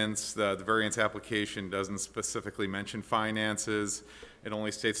 applicants, the variance application doesn't specifically mention finances. It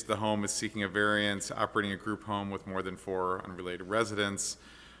only states the home is seeking a variance operating a group home with more than 4 unrelated residents.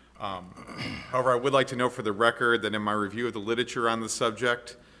 However, I would like to note for the record that in my review of the literature on the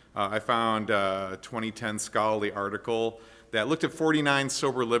subject, I found a 2010 scholarly article that looked at 49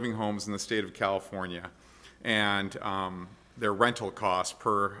 sober living homes in the state of California and their rental costs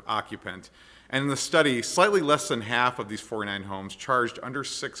per occupant. And in the study, slightly less than half of these 49 homes charged under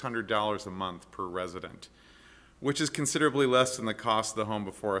 $600 a month per resident, which is considerably less than the cost of the home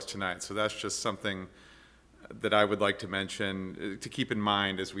before us tonight. So that's just something that I would like to mention to keep in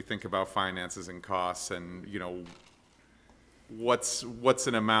mind as we think about finances and costs, and what's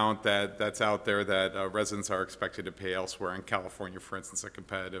an amount that's out there that residents are expected to pay elsewhere in California, for instance, a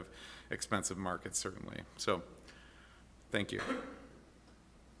competitive, expensive market, certainly. So, thank you.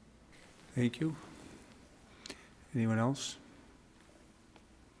 Thank you. Anyone else?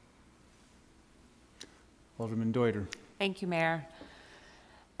 Alderman Deuter. Thank you, Mayor.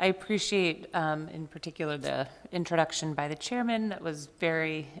 I appreciate, in particular, the introduction by the chairman. That was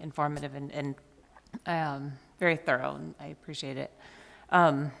very informative and very thorough, and I appreciate it.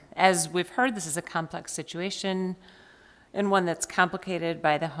 As we've heard, this is a complex situation and one that's complicated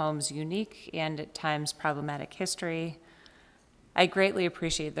by the home's unique and at times problematic history. I greatly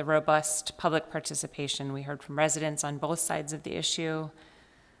appreciate the robust public participation we heard from residents on both sides of the issue.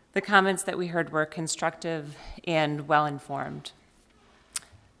 The comments that we heard were constructive and well-informed.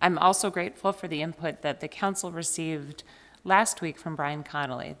 I'm also grateful for the input that the council received last week from Brian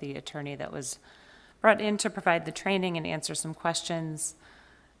Connolly, the attorney that was brought in to provide the training and answer some questions.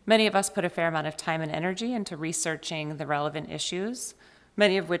 Many of us put a fair amount of time and energy into researching the relevant issues,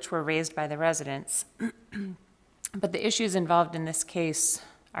 many of which were raised by the residents. But the issues involved in this case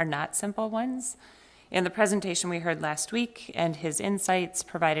are not simple ones. And the presentation we heard last week and his insights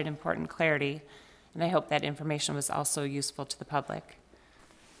provided important clarity, and I hope that information was also useful to the public.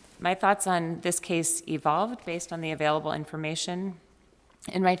 My thoughts on this case evolved based on the available information,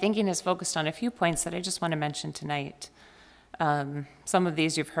 and my thinking is focused on a few points that I just want to mention tonight. Some of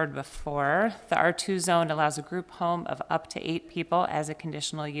these you've heard before. The R2 zone allows a group home of up to 8 people as a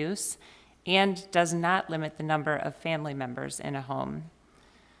conditional use and does not limit the number of family members in a home.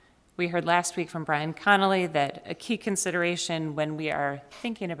 We heard last week from Brian Connolly that a key consideration when we are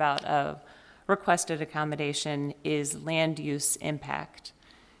thinking about a requested accommodation is land use impact.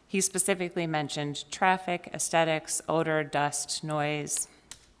 He specifically mentioned traffic, aesthetics, odor, dust, noise.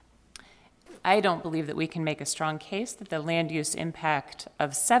 I don't believe that we can make a strong case that the land use impact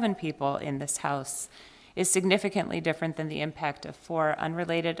of 7 people in this house is significantly different than the impact of 4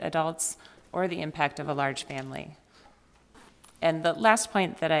 unrelated adults or the impact of a large family. And the last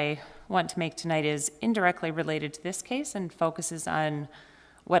point that I want to make tonight is indirectly related to this case and focuses on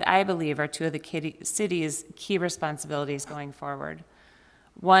what I believe are 2 of the city's key responsibilities going forward.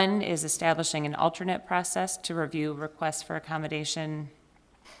 One is establishing an alternate process to review requests for accommodation,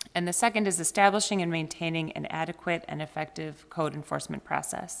 and the second is establishing and maintaining an adequate and effective code enforcement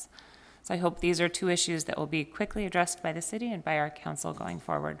process. So I hope these are 2 issues that will be quickly addressed by the city and by our council going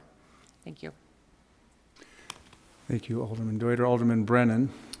forward. Thank you. Thank you, Alderman Deuter. Alderman Brennan.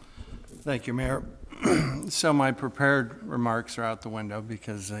 Thank you, Mayor. So my prepared remarks are out the window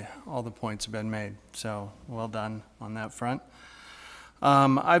because all the points have been made. So well done on that front.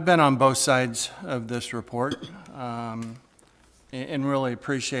 I've been on both sides of this report and really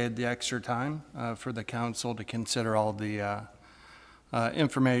appreciated the extra time for the council to consider all the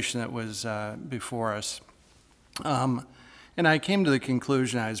information that was before us. And I came to the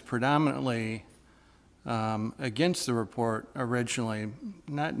conclusion I was predominantly against the report originally,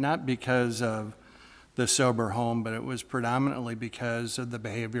 not because of the sober home, but it was predominantly because of the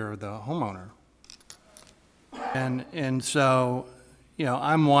behavior of the homeowner. And so, you know,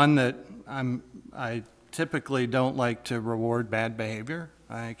 I'm one that I typically don't like to reward bad behavior.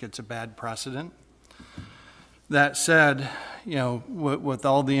 I think it's a bad precedent. That said, you know, with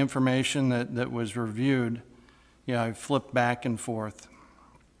all the information that was reviewed, you know, I flipped back and forth.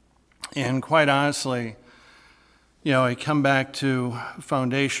 And quite honestly, you know, I come back to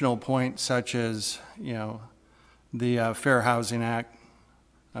foundational points such as, you know, the Fair Housing Act,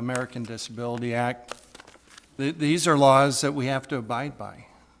 American Disability Act. These are laws that we have to abide by.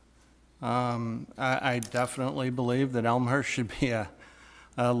 I definitely believe that Elmhurst should be a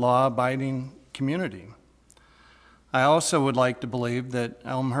law-abiding community. I also would like to believe that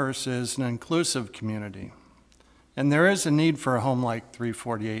Elmhurst is an inclusive community, and there is a need for a home like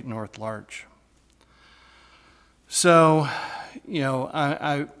 348 North Larch. So, you know,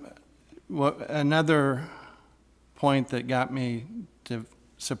 another point that got me to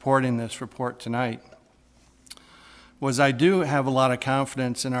supporting this report tonight was I do have a lot of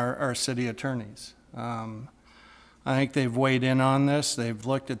confidence in our city attorneys. I think they've weighed in on this. They've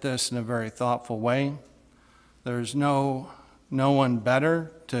looked at this in a very thoughtful way. There's no one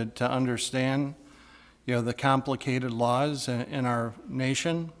better to understand, you know, the complicated laws in our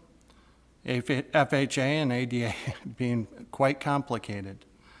nation, FHA and ADA being quite complicated.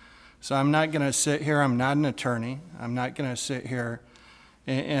 So I'm not going to sit here, I'm not an attorney, I'm not going to sit here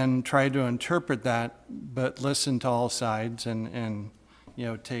and try to interpret that, but listen to all sides and you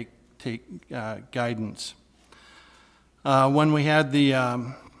know, take guidance. When we had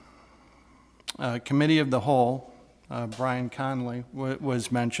the Committee of the Whole, Brian Conley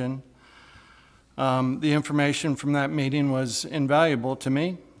was mentioned. The information from that meeting was invaluable to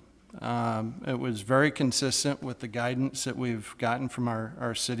me. It was very consistent with the guidance that we've gotten from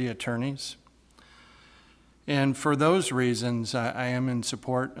our city attorneys. And for those reasons, I am in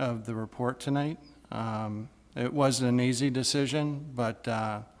support of the report tonight. It wasn't an easy decision, but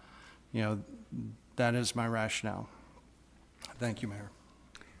you know, that is my rationale. Thank you, Mayor.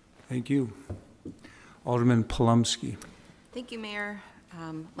 Thank you. Alderman Palumski. Thank you, Mayor.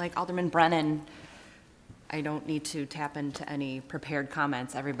 Like Alderman Brennan, I don't need to tap into any prepared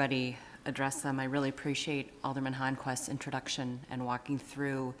comments. Everybody addressed them. I really appreciate Alderman Honquest's introduction and walking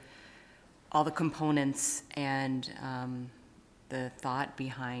through all the components and the thought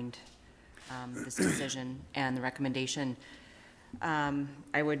behind this decision and the recommendation.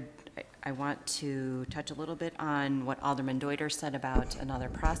 I want to touch a little bit on what Alderman Deuter said about another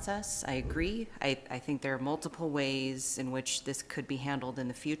process. I agree. I think there are multiple ways in which this could be handled in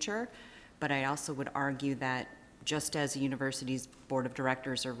the future, but I also would argue that just as a university's board of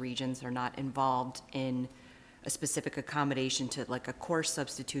directors or regents are not involved in a specific accommodation to like a course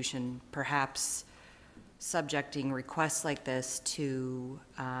substitution, perhaps subjecting requests like this to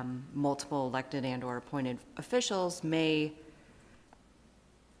multiple elected and or appointed officials may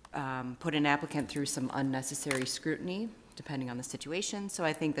put an applicant through some unnecessary scrutiny, depending on the situation. So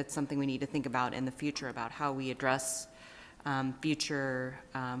I think that's something we need to think about in the future about how we address future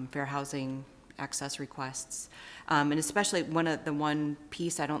fair housing access requests. And especially one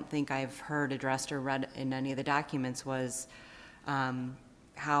piece I don't think I've heard addressed or read in any of the documents was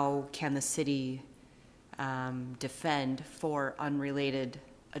how can the city defend for unrelated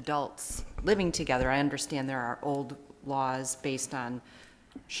adults living together? I understand there are old laws based on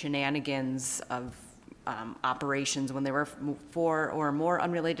shenanigans of operations when there were 4 or more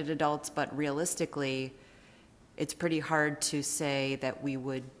unrelated adults, but realistically, it's pretty hard to say that we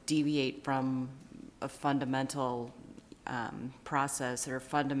would deviate from a fundamental process or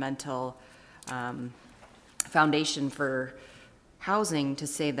fundamental foundation for housing to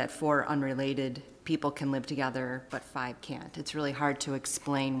say that 4 unrelated people can live together, but 5 can't. It's really hard to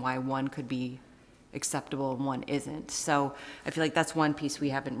explain why one could be acceptable and one isn't. So I feel like that's one piece we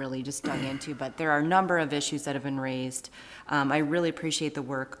haven't really just dug into, but there are a number of issues that have been raised. I really appreciate the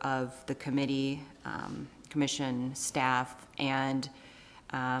work of the committee, commission, staff, and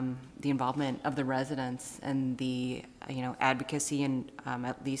the involvement of the residents and the advocacy, and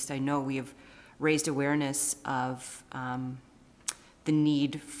at least I know we have raised awareness of the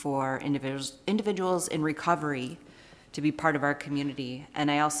need for individuals in recovery to be part of our community. And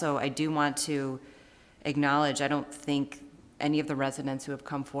I do want to acknowledge, I don't think any of the residents who have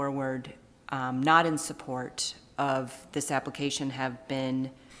come forward not in support of this application have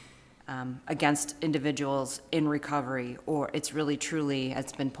been against individuals in recovery, or it's really truly, as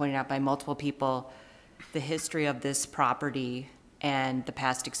it's been pointed out by multiple people, the history of this property and the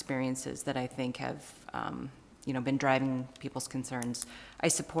past experiences that I think have been driving people's concerns. I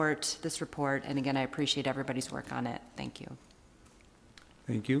support this report, and again, I appreciate everybody's work on it. Thank you.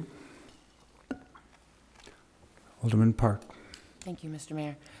 Thank you. Alderman Park. Thank you, Mr.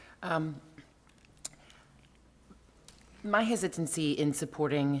 Mayor. My hesitancy in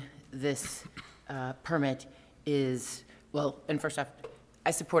supporting this permit is, well, and first off,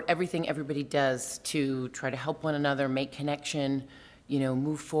 I support everything everybody does to try to help one another, make connection,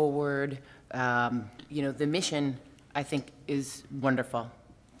 move forward. The mission, I think, is wonderful,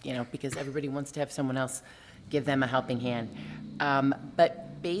 because everybody wants to have someone else give them a helping hand.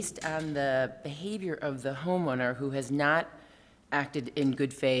 But based on the behavior of the homeowner who has not acted in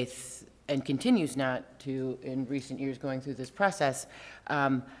good faith and continues not to in recent years going through this process,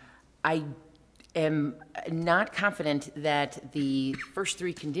 I am not confident that the first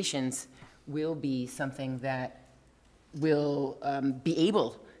three conditions will be something that will be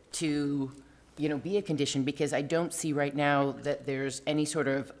able to be a condition, because I don't see right now that there's any sort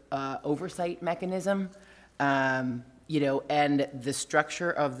of oversight mechanism, and the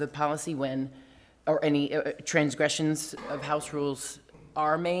structure of the policy or any transgressions of house rules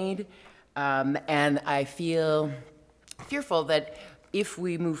are made. And I feel fearful that if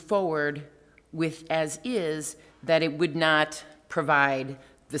we move forward with as is, that it would not provide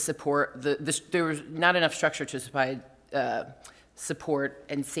the support, there was not enough structure to provide support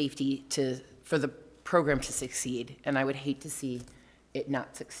and safety for the program to succeed. And I would hate to see it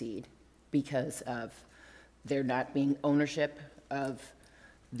not succeed because of there not being ownership of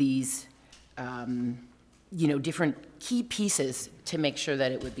these different key pieces to make sure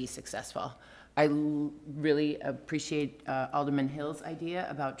that it would be successful. I really appreciate Alderman Hill's idea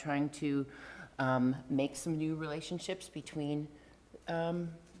about trying to make some new relationships between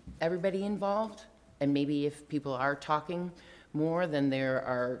everybody involved. And maybe if people are talking more, then there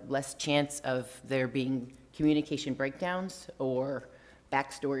are less chance of there being communication breakdowns or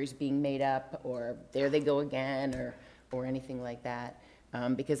backstories being made up or there they go again or anything like that.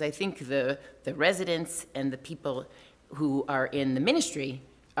 Because I think the residents and the people who are in the ministry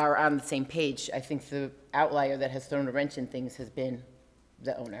are on the same page. I think the outlier that has thrown a wrench in things has been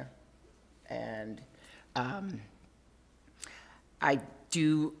the owner. And I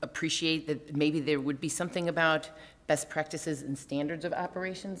do appreciate that maybe there would be something about best practices and standards of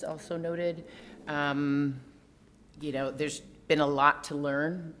operations also noted. There's been a lot to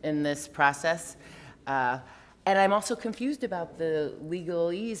learn in this process. And I'm also confused about the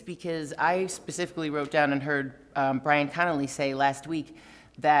legalese, because I specifically wrote down and heard Brian Connolly say last week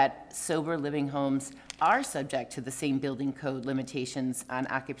that sober living homes are subject to the same building code limitations on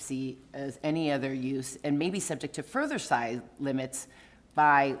occupancy as any other use, and may be subject to further size limits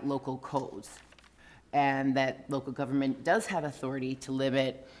by local codes. And that local government does have authority to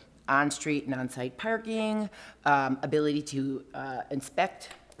limit on-street and on-site parking, ability to inspect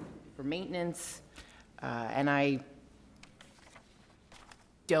for maintenance, and I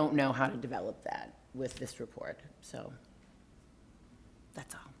don't know how to develop that with this report, so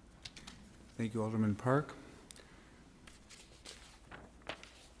that's all. Thank you, Alderman Park.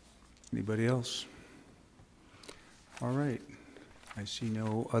 Anybody else? All right. I see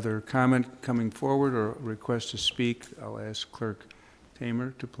no other comment coming forward or request to speak. I'll ask Clerk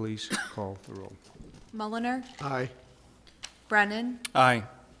Tamer to please call the roll. Mulliner? Aye. Brennan? Aye.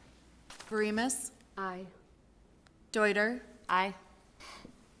 Verimas? Aye. Deuter? Aye.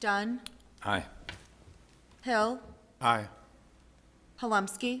 Dunn? Aye. Hill? Aye.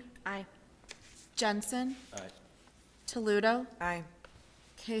 Palumsky? Aye. Jensen? Aye. Toludo? Aye.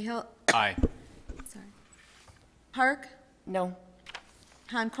 Cahill? Aye. Sorry. Park? No.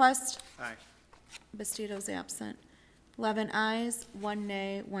 Conquest? Aye. Bastido's absent. 11 ayes, 1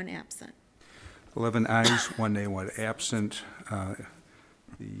 nay, 1 absent. 11 ayes, 1 nay, 1 absent.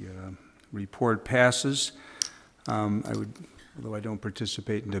 The report passes. Although I don't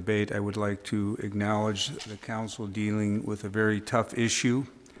participate in debate, I would like to acknowledge the council dealing with a very tough issue.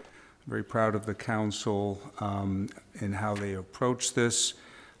 I'm very proud of the council and how they approach this.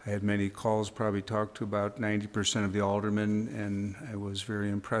 I had many calls, probably talked to about 90% of the aldermen, and I was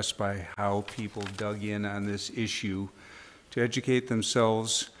very impressed by how people dug in on this issue to educate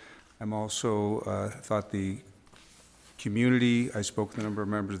themselves. I'm also thought the community, I spoke to a number of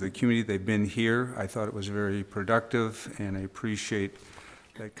members of the community, they've been here. I thought it was very productive, and I appreciate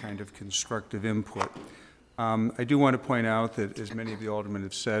that kind of constructive input. I do want to point out that, as many of the aldermen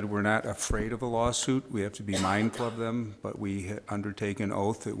have said, we're not afraid of a lawsuit. We have to be mindful of them, but we undertake an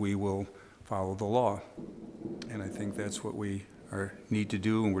oath that we will follow the law. And I think that's what we need to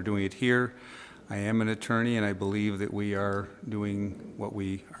do, and we're doing it here. I am an attorney, and I believe that we are doing what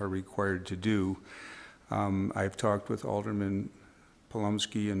we are required to do. I've talked with Alderman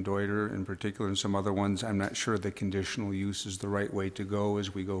Palumsky and Deuter in particular, and some other ones. I'm not sure the conditional use is the right way to go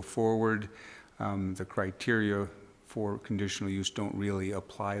as we go forward. The criteria for conditional use don't really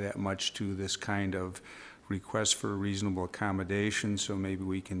apply that much to this kind of request for a reasonable accommodation, so maybe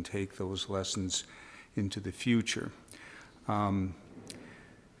we can take those lessons into the future.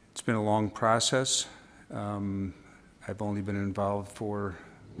 It's been a long process. I've only been involved for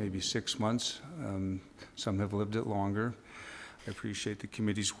maybe 6 months. Some have lived it longer. I appreciate the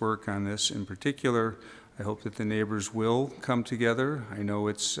committee's work on this. In particular, I hope that the neighbors will come together. I know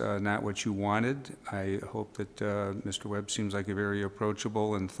it's not what you wanted. I hope that Mr. Webb seems like a very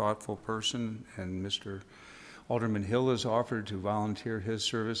approachable and thoughtful person, and Mr. Alderman Hill has offered to volunteer his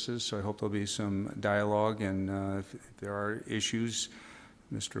services, so I hope there'll be some dialogue, and if there are issues,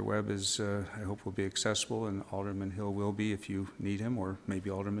 Mr. Webb is, I hope, will be accessible, and Alderman Hill will be if you need him, or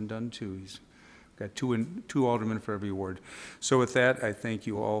maybe Alderman Dunn too. He's got two aldermen for every ward. So with that, I thank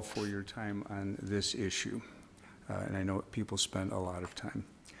you all for your time on this issue, and I know people spent a lot of time.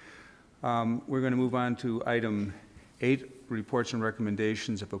 We're going to move on to item 8, reports and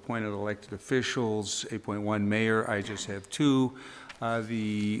recommendations of appointed elected officials. 8.1, Mayor. I just have 2.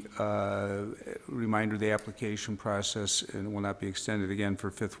 The reminder, the application process and will not be extended again for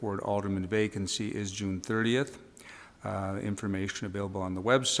 5th Ward Alderman vacancy is June 30th. Information available on the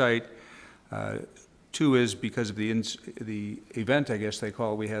website. 2 is because of the event, I guess they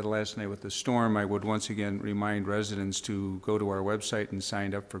call it, we had last night with the storm. I would once again remind residents to go to our website and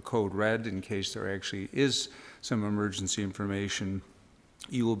sign up for Code Red in case there actually is some emergency information.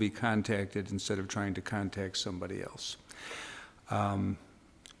 You will be contacted instead of trying to contact somebody else. Item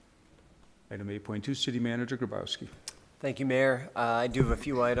 8.2, City Manager Grabowski. Thank you, Mayor. I do have a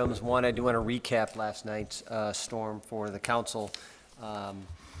few items. One, I do want to recap last night's storm for the council.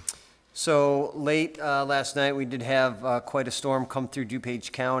 So late last night, we did have quite a storm come through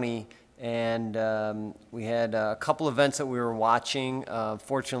DuPage County, and we had a couple events that we were watching.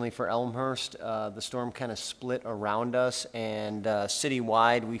 Fortunately for Elmhurst, the storm kind of split around us, and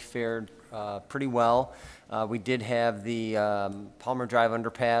citywide we fared pretty well. We did have the Palmer Drive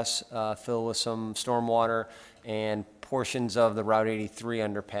underpass fill with some storm water, and portions of the Route 83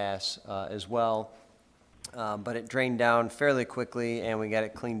 underpass as well. But it drained down fairly quickly, and we got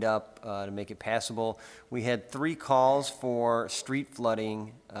it cleaned up to make it passable. We had 3 calls for street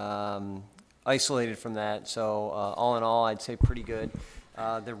flooding isolated from that, so all in all, I'd say pretty good.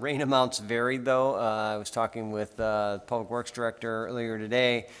 The rain amounts varied, though. I was talking with the Public Works Director earlier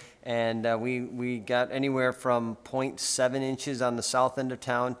today, and we got anywhere from 0.7 inches on the south end of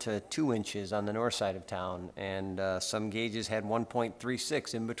town to 2 inches on the north side of town, and some gauges had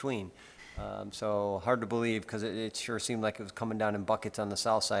 1.36 in between. So hard to believe, because it sure seemed like it was coming down in buckets on the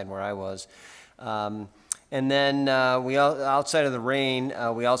south side where I was. And then outside of the rain,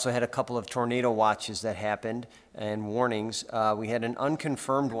 we also had a couple of tornado watches that happened and warnings. We had an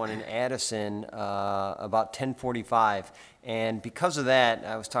unconfirmed one in Addison about 10:45, and because of that,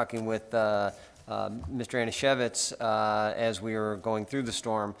 I was talking with Mr. Anishevitz as we were going through the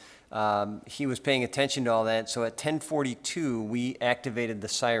storm. He was paying attention to all that, so at 10:42 we activated the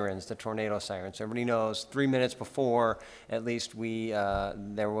sirens, the tornado sirens. So everybody knows 3 minutes before, at least,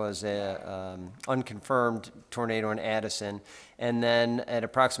 there was a unconfirmed tornado in Addison, and then at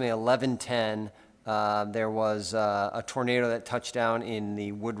approximately 11:10 there was a tornado that touched down in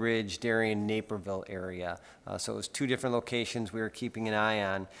the Woodridge, Darien, Naperville area. So it was 2 different locations we were keeping an eye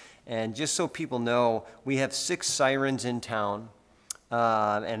on. And just so people know, we have 6 sirens in town.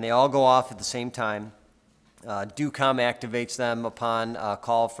 And they all go off at the same time. DUCOM activates them upon a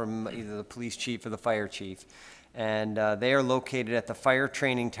call from either the police chief or the fire chief. And they are located at the fire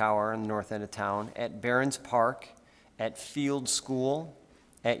training tower in the north end of town, at Barron's Park, at Field School,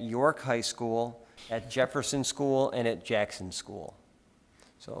 at York High School, at Jefferson School, and at Jackson School.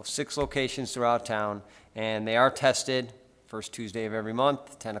 So 6 locations throughout town, and they are tested first Tuesday of every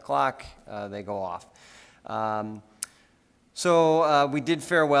month, 10 o'clock, they go off. So we did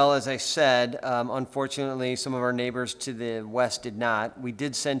fare well, as I said. Unfortunately, some of our neighbors to the west did not. We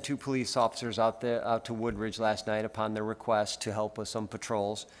did send 2 police officers out to Woodridge last night upon their request to help with some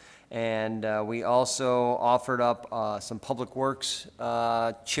patrols. And we also offered up some public works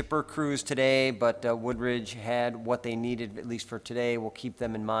chipper crews today, but Woodridge had what they needed, at least for today. We'll keep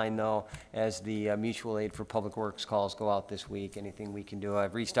them in mind, though, as the mutual aid for public works calls go out this week. Anything we can do.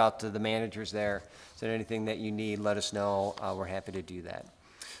 I've reached out to the managers there, said anything that you need, let us know. We're happy to do that.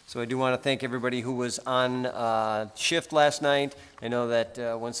 So I do want to thank everybody who was on shift last night. I know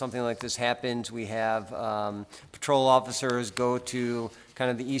that when something like this happens, we have patrol officers go to kind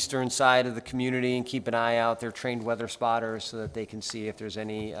of the eastern side of the community and keep an eye out. They're trained weather spotters so that they can see if there's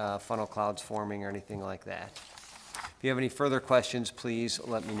any funnel clouds forming or anything like that. If you have any further questions, please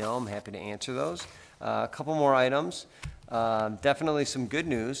let me know. I'm happy to answer those. A couple more items. Definitely some good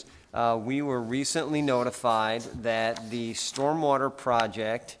news. We were recently notified that the stormwater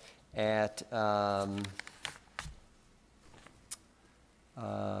project at on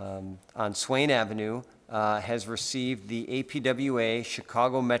Swain Avenue has received the APWA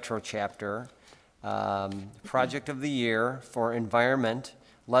Chicago Metro Chapter Project of the Year for Environment,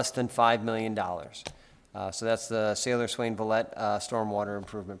 less than $5 million. So that's the Sailor Swain Villette Stormwater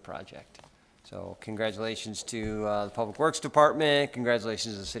Improvement Project. So congratulations to the Public Works Department,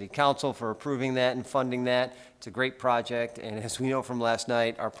 congratulations to the City Council for approving that and funding that. It's a great project, and as we know from last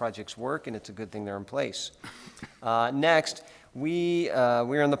night, our projects work, and it's a good thing they're in place. Next,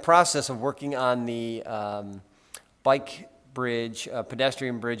 we're in the process of working on the bike bridge,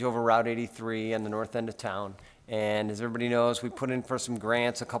 pedestrian bridge over Route 83 on the north end of town. And as everybody knows, we put in for some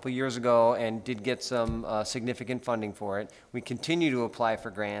grants a couple years ago and did get some significant funding for it. We continue to apply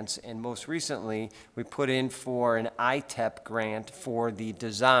for grants, and most recently, we put in for an ITEP grant for the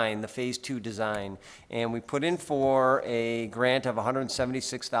design, the Phase 2 design. And we put in for a grant of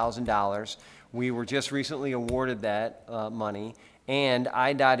 $176,000. We were just recently awarded that money, and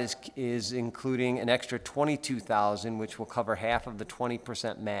IDOT is including an extra $22,000, which will cover half of the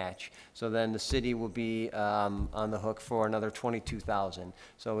 20% match. So then the city will be on the hook for another $22,000.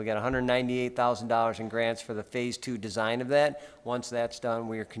 So we got $198,000 in grants for the Phase 2 design of that. Once that's done,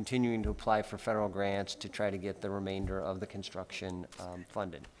 we are continuing to apply for federal grants to try to get the remainder of the construction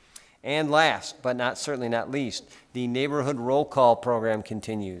funded. And last, but certainly not least, the neighborhood roll call program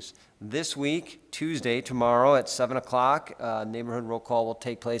continues. This week, Tuesday, tomorrow at 7 o'clock, neighborhood roll call will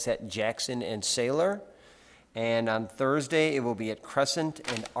take place at Jackson and Sailor. And on Thursday, it will be at Crescent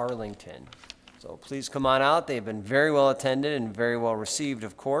and Arlington. So please come on out. They've been very well attended and very well received,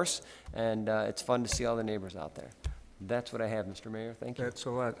 of course. And it's fun to see all the neighbors out there. That's what I have, Mr. Mayor. Thank you. That's a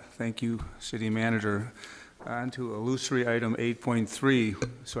lot. Thank you, City Manager. On to illusory item 8.3.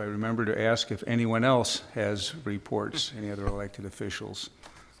 So I remember to ask if anyone else has reports, any other elected officials.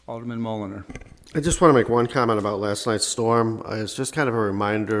 Alderman Mulliner. I just want to make one comment about last night's storm. It's just kind of a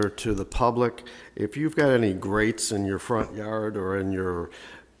reminder to the public, if you've got any grates in your front yard or in your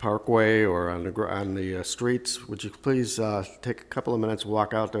parkway or on the streets, would you please take a couple of minutes,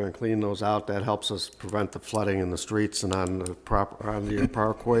 walk out there and clean those out? That helps us prevent the flooding in the streets and on the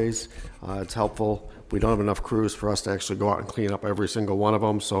parkways. It's helpful. We don't have enough crews for us to actually go out and clean up every single one of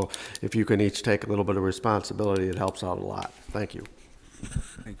them. So if you can each take a little bit of responsibility, it helps out a lot. Thank you.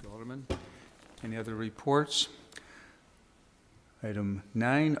 Thank you, Alderman. Any other reports? Item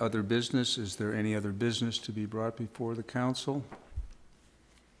 9, other business. Is there any other business to be brought before the council?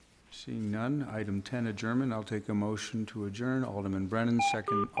 Seeing none. Item 10, adjournment. I'll take a motion to adjourn. Alderman Brennan,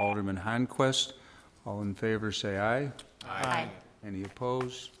 second Alderman Honquist. All in favor say aye. Aye. Any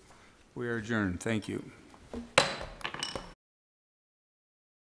opposed? We are adjourned. Thank you.